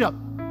worship.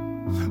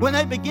 When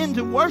they begin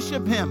to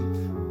worship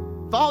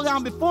him, fall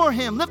down before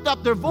him, lift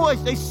up their voice,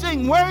 they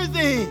sing,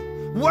 worthy,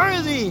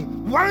 worthy,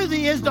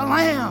 worthy is the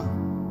Lamb.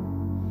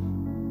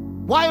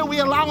 Why are we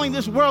allowing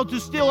this world to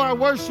steal our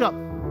worship?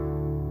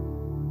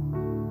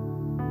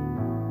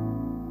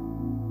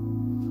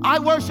 I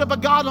worship a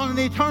God on an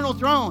eternal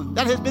throne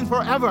that has been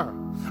forever.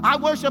 I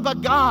worship a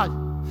God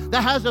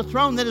that has a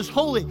throne that is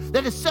holy,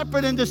 that is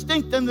separate and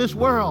distinct in this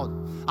world.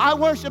 I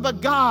worship a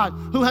God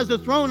who has a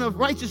throne of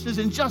righteousness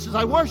and justice.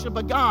 I worship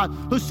a God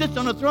who sits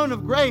on a throne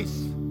of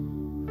grace.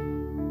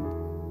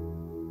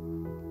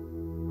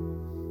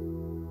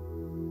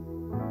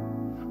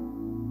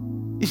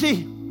 You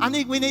see, I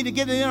think we need to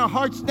get it in our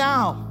hearts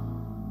now.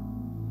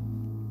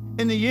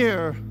 In the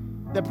year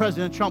that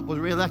President Trump was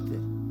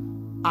reelected,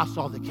 I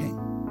saw the King.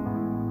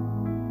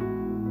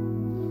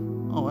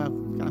 Oh, I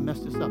kind of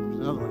messed this up. There's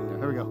another one in there.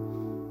 Here we go.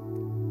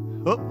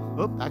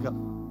 Back up.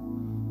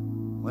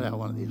 Whatever,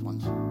 one of these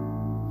ones.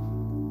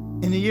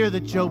 In the year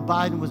that Joe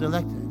Biden was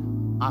elected,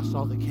 I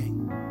saw the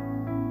King.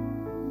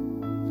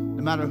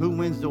 No matter who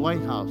wins the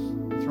White House,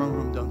 the throne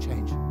room don't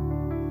change.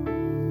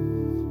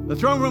 The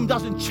throne room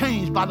doesn't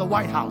change by the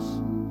White House.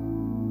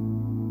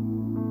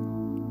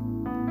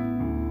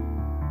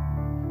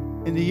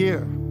 In the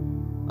year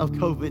of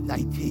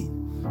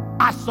COVID-19,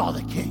 I saw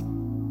the King.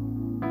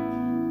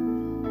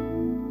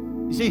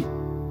 You see,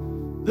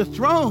 the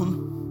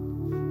throne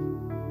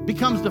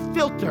becomes the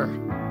filter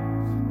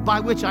by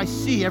which I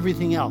see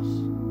everything else.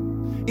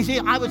 You see,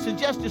 I would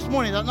suggest this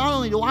morning that not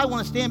only do I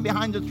want to stand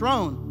behind the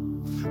throne,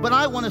 but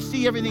I want to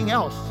see everything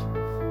else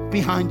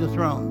behind the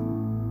throne.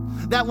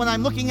 That when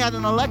I'm looking at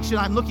an election,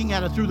 I'm looking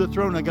at it through the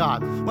throne of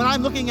God. When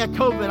I'm looking at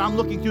COVID, I'm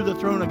looking through the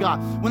throne of God.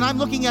 When I'm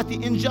looking at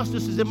the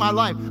injustices in my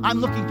life, I'm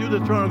looking through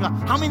the throne of God.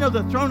 How many know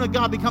the throne of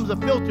God becomes a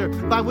filter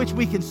by which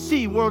we can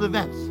see world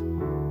events?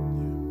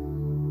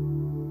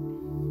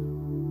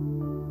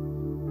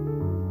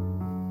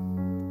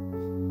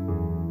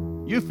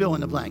 You fill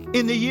in the blank.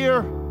 In the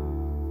year,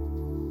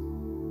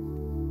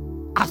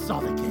 I saw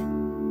the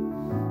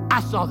King.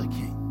 I saw the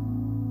King.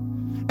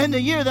 In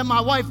the year that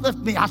my wife left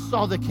me, I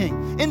saw the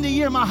King. In the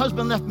year my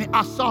husband left me,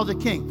 I saw the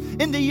King.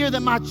 In the year that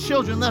my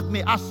children left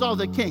me, I saw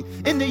the King.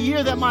 In the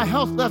year that my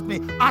health left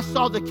me, I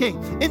saw the King.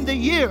 In the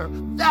year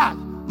that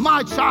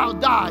my child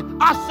died,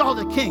 I saw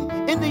the King.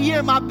 In the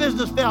year my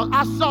business failed,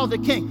 I saw the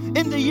King.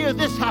 In the year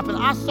this happened,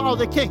 I saw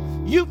the King.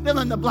 You fill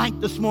in the blank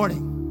this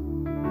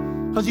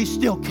morning, because he's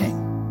still King.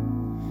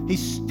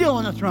 He's still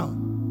on the throne.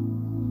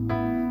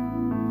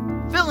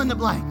 Fill in the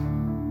blank.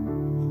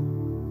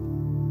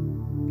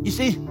 You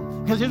see,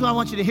 because here's what I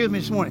want you to hear me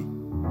this morning.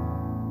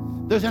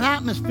 There's an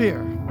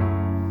atmosphere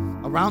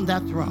around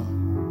that throne.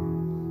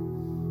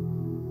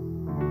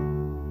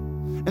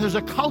 And there's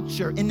a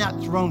culture in that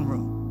throne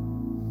room.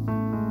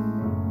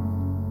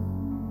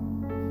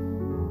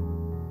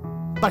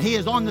 But he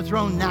is on the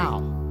throne now,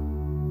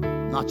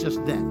 not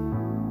just then.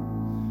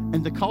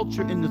 And the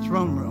culture in the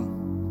throne room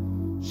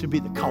should be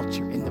the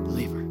culture in the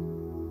believer.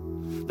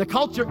 The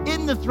culture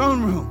in the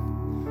throne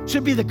room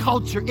should be the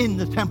culture in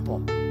the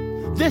temple.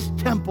 This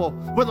temple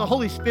where the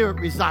Holy Spirit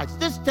resides.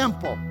 This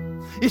temple.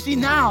 You see,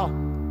 now,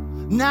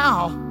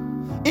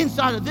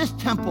 inside of this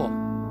temple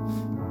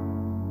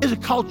is a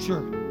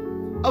culture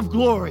of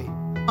glory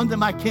under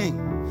my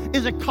King.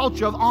 Is a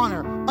culture of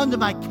honor under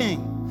my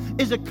King.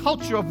 Is a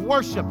culture of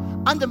worship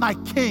under my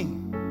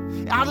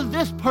King. Out of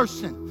this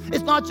person.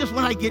 It's not just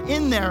when I get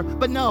in there,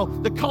 but no,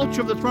 the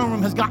culture of the throne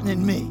room has gotten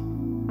in me.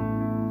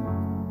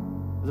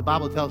 The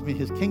Bible tells me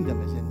his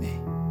kingdom is in me.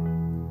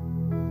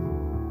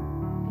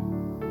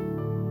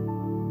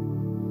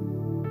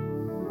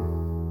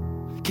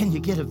 Can you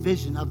get a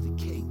vision of the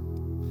King?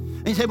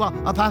 And you say, well,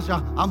 Pastor,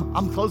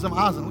 I'm closing my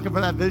eyes. I'm looking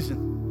for that vision.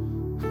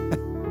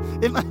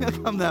 It might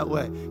not come that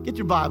way. Get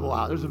your Bible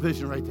out. There's a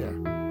vision right there.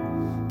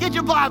 Get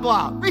your Bible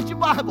out. Read your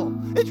Bible.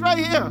 It's right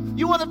here.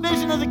 You want a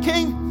vision of the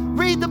King?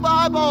 Read the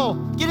Bible.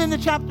 Get into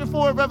chapter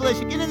 4 of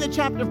Revelation. Get into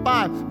chapter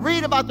 5.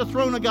 Read about the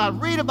throne of God.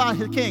 Read about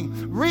his King.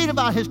 Read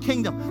about his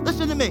kingdom.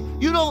 Listen to me.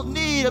 You don't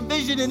need a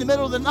vision in the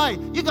middle of the night.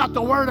 You got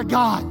the Word of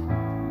God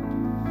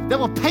that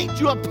will paint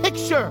you a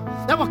picture,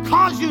 that will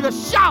cause you to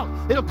shout.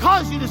 It'll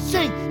cause you to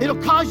sing. It'll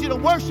cause you to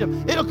worship.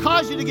 It'll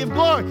cause you to give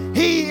glory.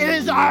 He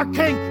is our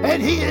King,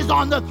 and he is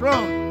on the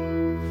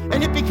throne.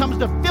 And it becomes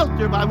the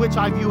filter by which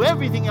I view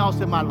everything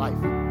else in my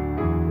life.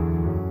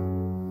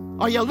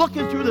 Are you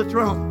looking through the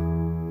throne?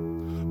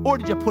 Or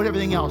did you put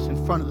everything else in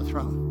front of the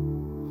throne?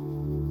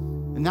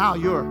 And now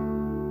your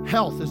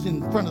health is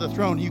in front of the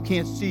throne and you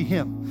can't see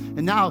him.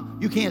 And now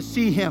you can't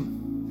see him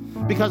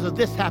because of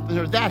this happened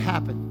or that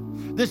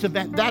happened. This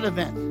event, that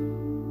event.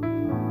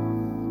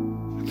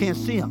 You can't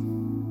see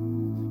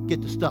him. Get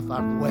the stuff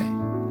out of the way.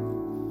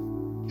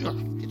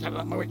 Get that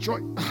out of my way, Troy.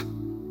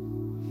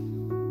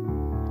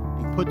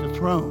 And put the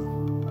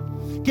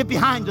throne. Get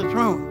behind the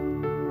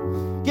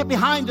throne. Get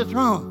behind the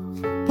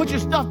throne. Put your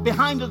stuff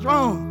behind the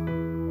throne.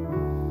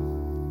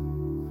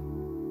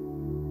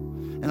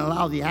 And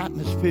allow the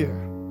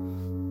atmosphere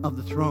of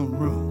the throne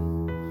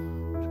room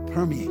to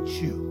permeate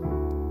you.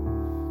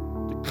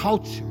 The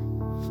culture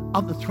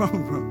of the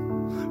throne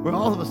room, where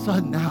all of a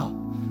sudden now,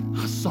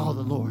 I saw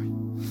the Lord.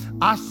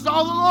 I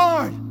saw the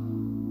Lord.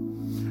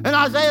 And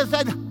Isaiah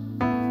said,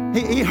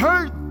 he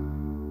heard,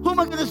 who am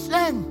I going to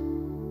send?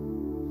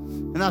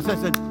 And Isaiah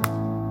said,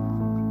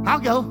 I'll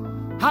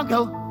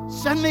go.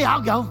 Send me,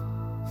 I'll go.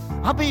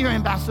 I'll be your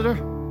ambassador.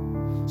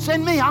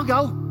 Send me, I'll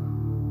go.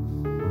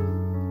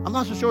 I'm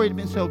not so sure he'd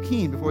been so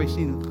keen before he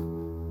seen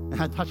and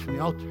had touch from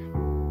the altar.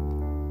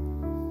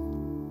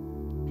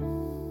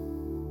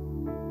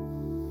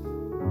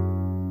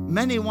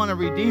 Many want a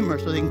redeemer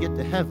so they can get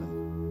to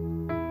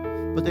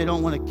heaven, but they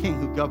don't want a king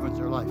who governs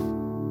their life.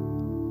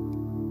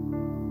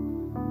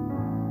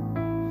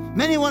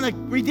 Many want a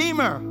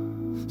redeemer.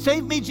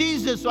 Save me,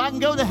 Jesus, so I can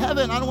go to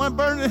heaven. I don't want to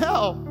burn in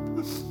hell.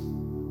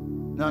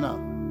 No.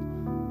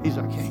 He's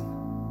our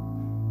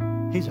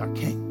king. He's our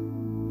king.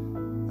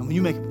 And when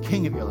you make him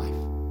king of your life,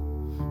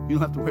 you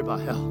don't have to worry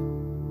about hell.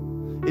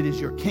 It is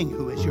your king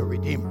who is your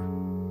redeemer.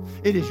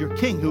 It is your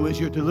king who is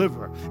your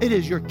deliverer. It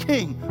is your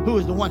king who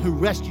is the one who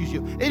rescues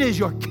you. It is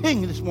your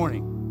king this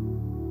morning.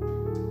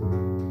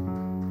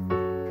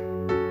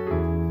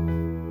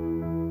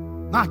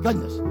 My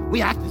goodness,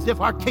 we act as if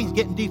our king's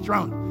getting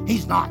dethroned.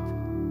 He's not.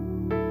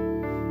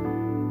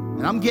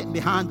 And I'm getting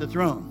behind the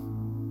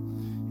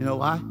throne. You know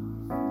why?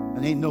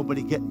 And ain't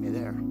nobody getting me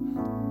there.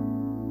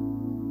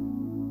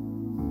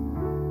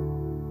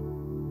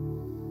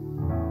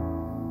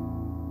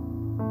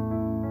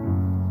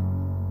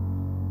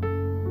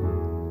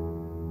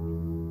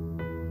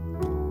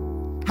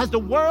 Has the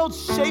world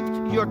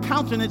shaped your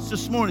countenance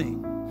this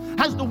morning?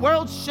 Has the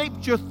world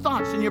shaped your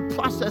thoughts and your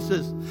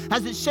processes?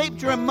 Has it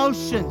shaped your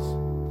emotions?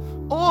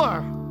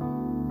 Or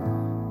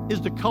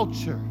is the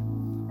culture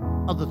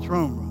of the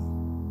throne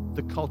room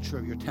the culture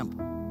of your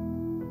temple?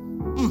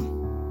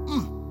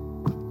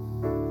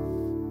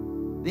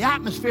 The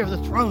atmosphere of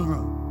the throne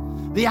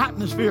room, the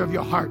atmosphere of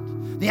your heart,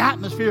 the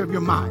atmosphere of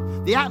your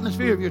mind, the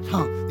atmosphere of your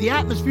tongue, the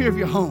atmosphere of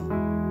your home.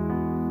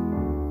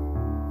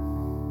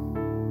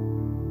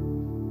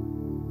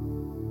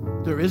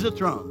 There is a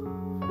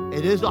throne.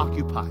 It is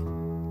occupied.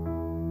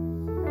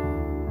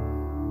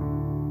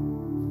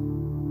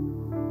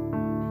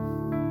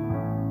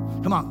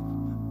 Come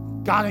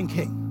on. God and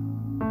King.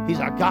 He's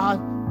our God.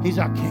 He's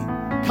our King.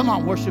 Come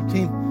on, worship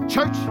team.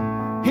 Church,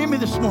 hear me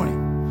this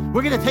morning.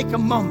 We're going to take a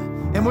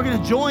moment and we're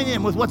going to join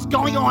in with what's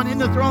going on in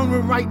the throne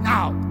room right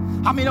now.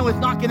 How many know it's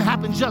not going to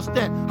happen just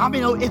then? How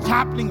many know it's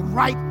happening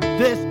right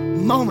this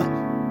moment?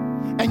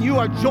 And you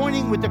are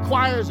joining with the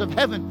choirs of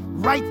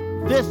heaven right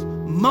this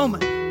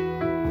moment.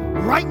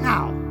 Right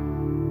now.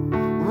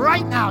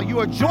 Right now, you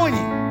are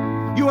joining.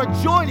 You are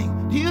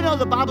joining. Do you know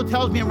the Bible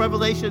tells me in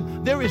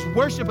Revelation, there is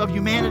worship of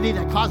humanity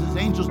that causes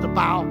angels to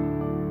bow?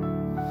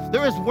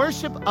 There is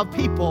worship of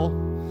people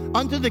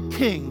unto the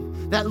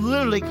King that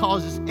literally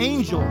causes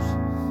angels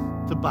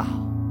to bow.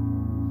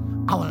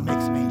 I want to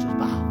make some angels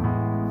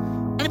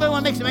bow. Anybody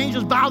want to make some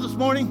angels bow this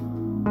morning?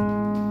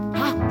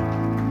 Huh?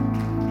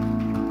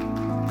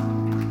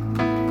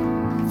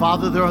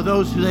 Father, there are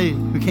those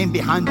who came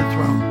behind the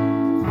throne.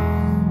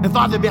 And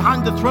Father,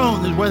 behind the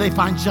throne is where they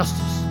find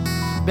justice.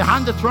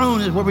 Behind the throne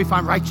is where we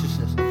find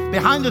righteousness.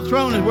 Behind the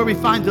throne is where we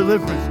find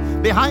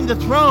deliverance. Behind the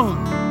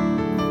throne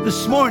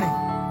this morning,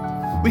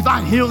 we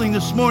find healing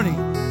this morning.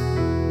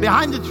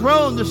 Behind the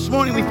throne this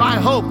morning, we find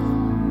hope,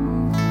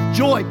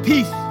 joy,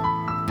 peace,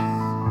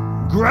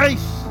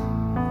 grace.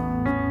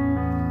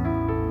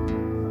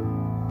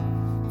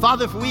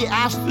 Father, if we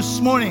ask this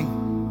morning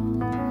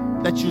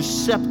that your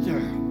scepter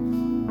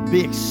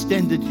be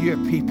extended to your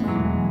people.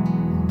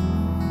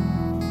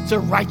 It's a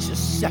righteous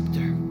scepter.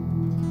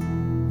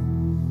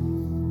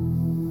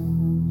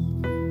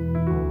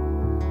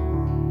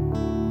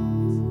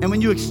 And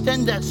when you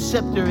extend that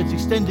scepter, it's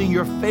extending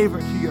your favor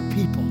to your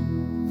people.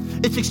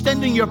 It's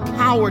extending your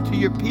power to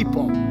your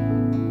people.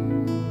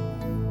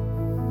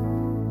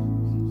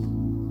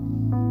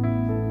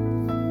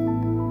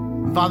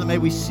 And Father, may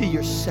we see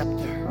your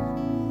scepter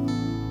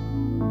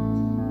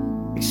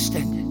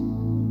extended.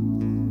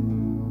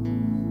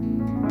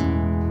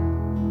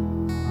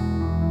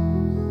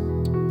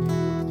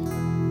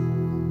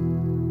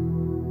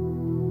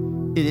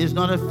 It is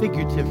not a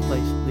figurative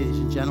place, ladies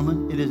and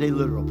gentlemen. It is a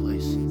literal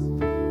place.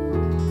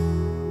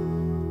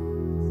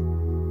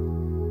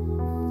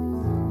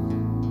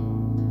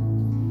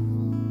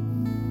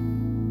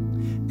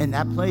 And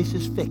that place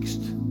is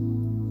fixed.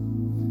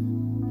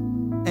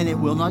 And it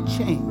will not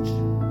change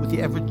with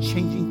the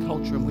ever-changing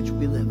culture in which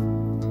we live.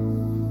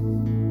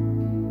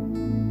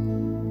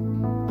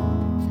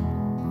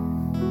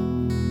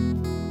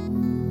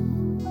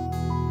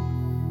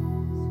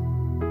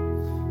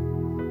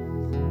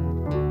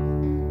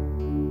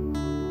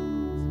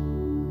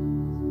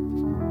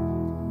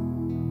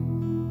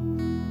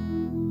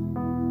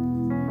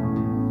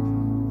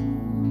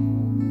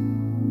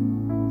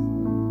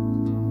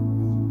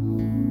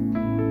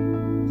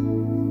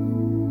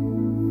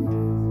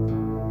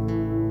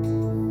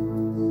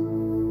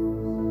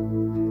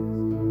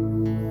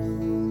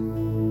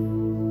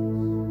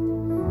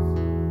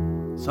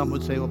 Some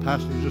would say, well,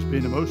 Pastor, you're just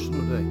being emotional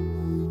today.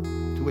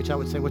 To which I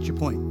would say, what's your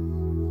point?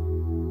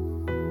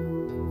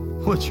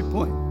 What's your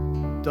point?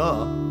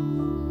 Duh.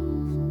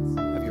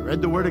 Have you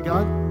read the Word of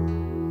God?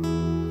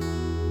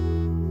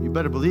 You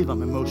better believe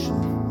I'm emotional.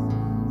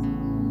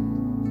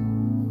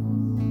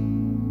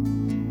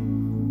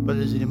 But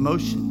it is an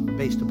emotion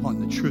based upon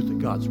the truth of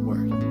God's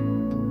Word.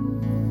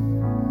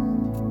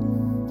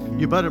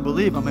 You better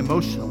believe I'm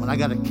emotional when I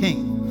got a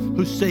king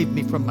who saved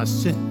me from my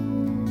sin.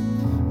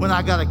 When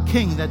I got a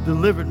king that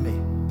delivered me.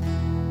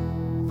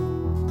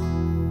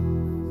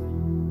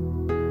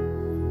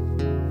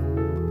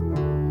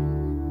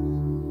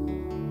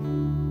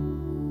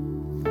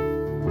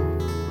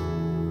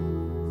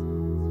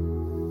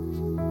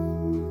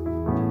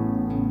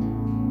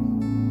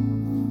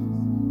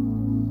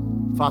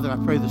 Father, I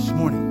pray this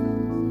morning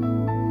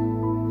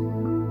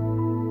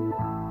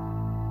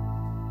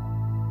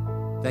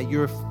that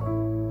your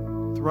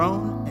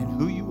throne and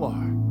who you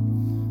are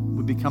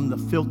would become the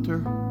filter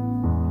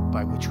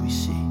by which we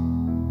see.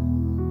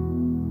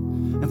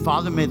 And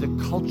Father, may the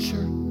culture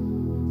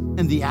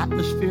and the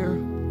atmosphere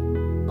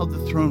of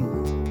the throne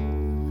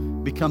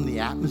room become the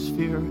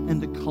atmosphere and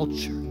the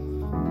culture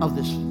of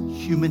this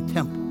human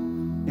temple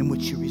in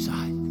which you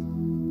reside.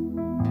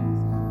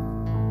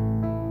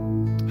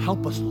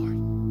 Help us, Lord.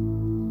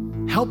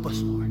 Help us,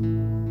 Lord.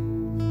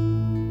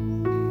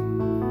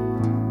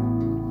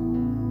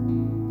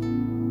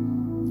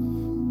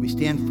 We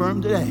stand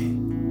firm today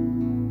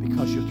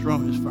because your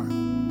throne is firm.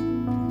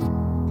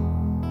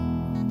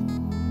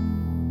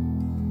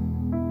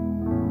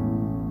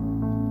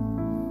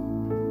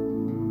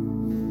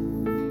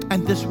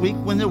 And this week,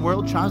 when the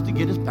world tries to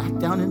get us back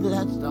down into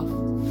that stuff,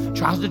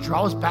 tries to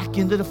draw us back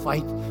into the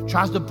fight,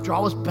 tries to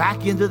draw us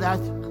back into that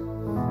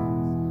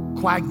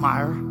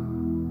quagmire,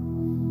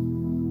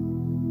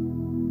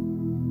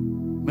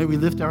 may we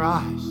lift our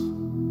eyes.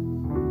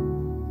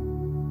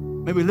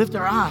 May we lift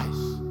our eyes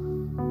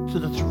to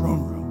the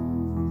throne room.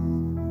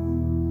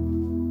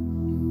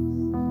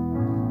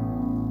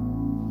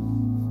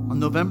 On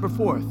November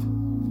 4th,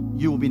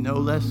 you will be no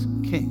less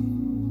king.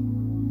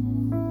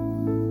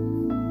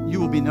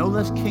 You will be no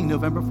less king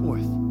November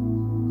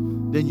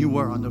 4th than you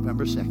were on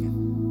November 2nd.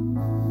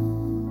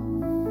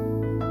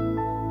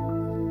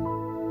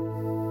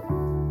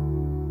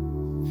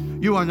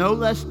 You are no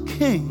less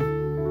king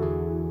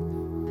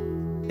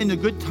in the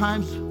good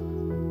times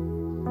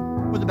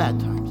or the bad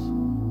times.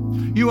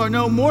 You are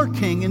no more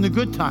king in the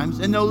good times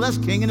and no less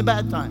king in the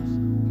bad times.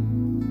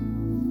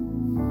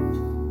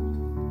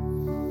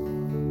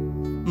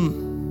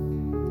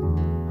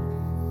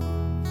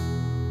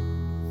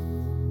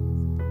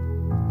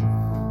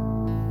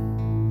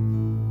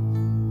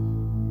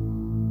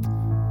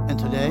 And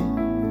today,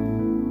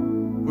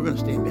 we're going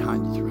to stand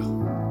behind the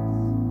throne.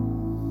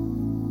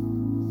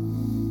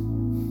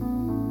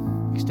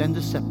 Extend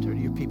the scepter to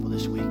your people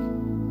this week.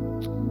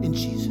 In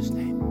Jesus'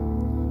 name,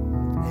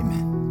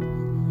 amen.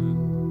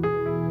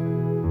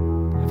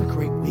 Have a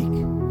great week.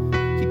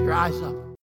 Keep your eyes up.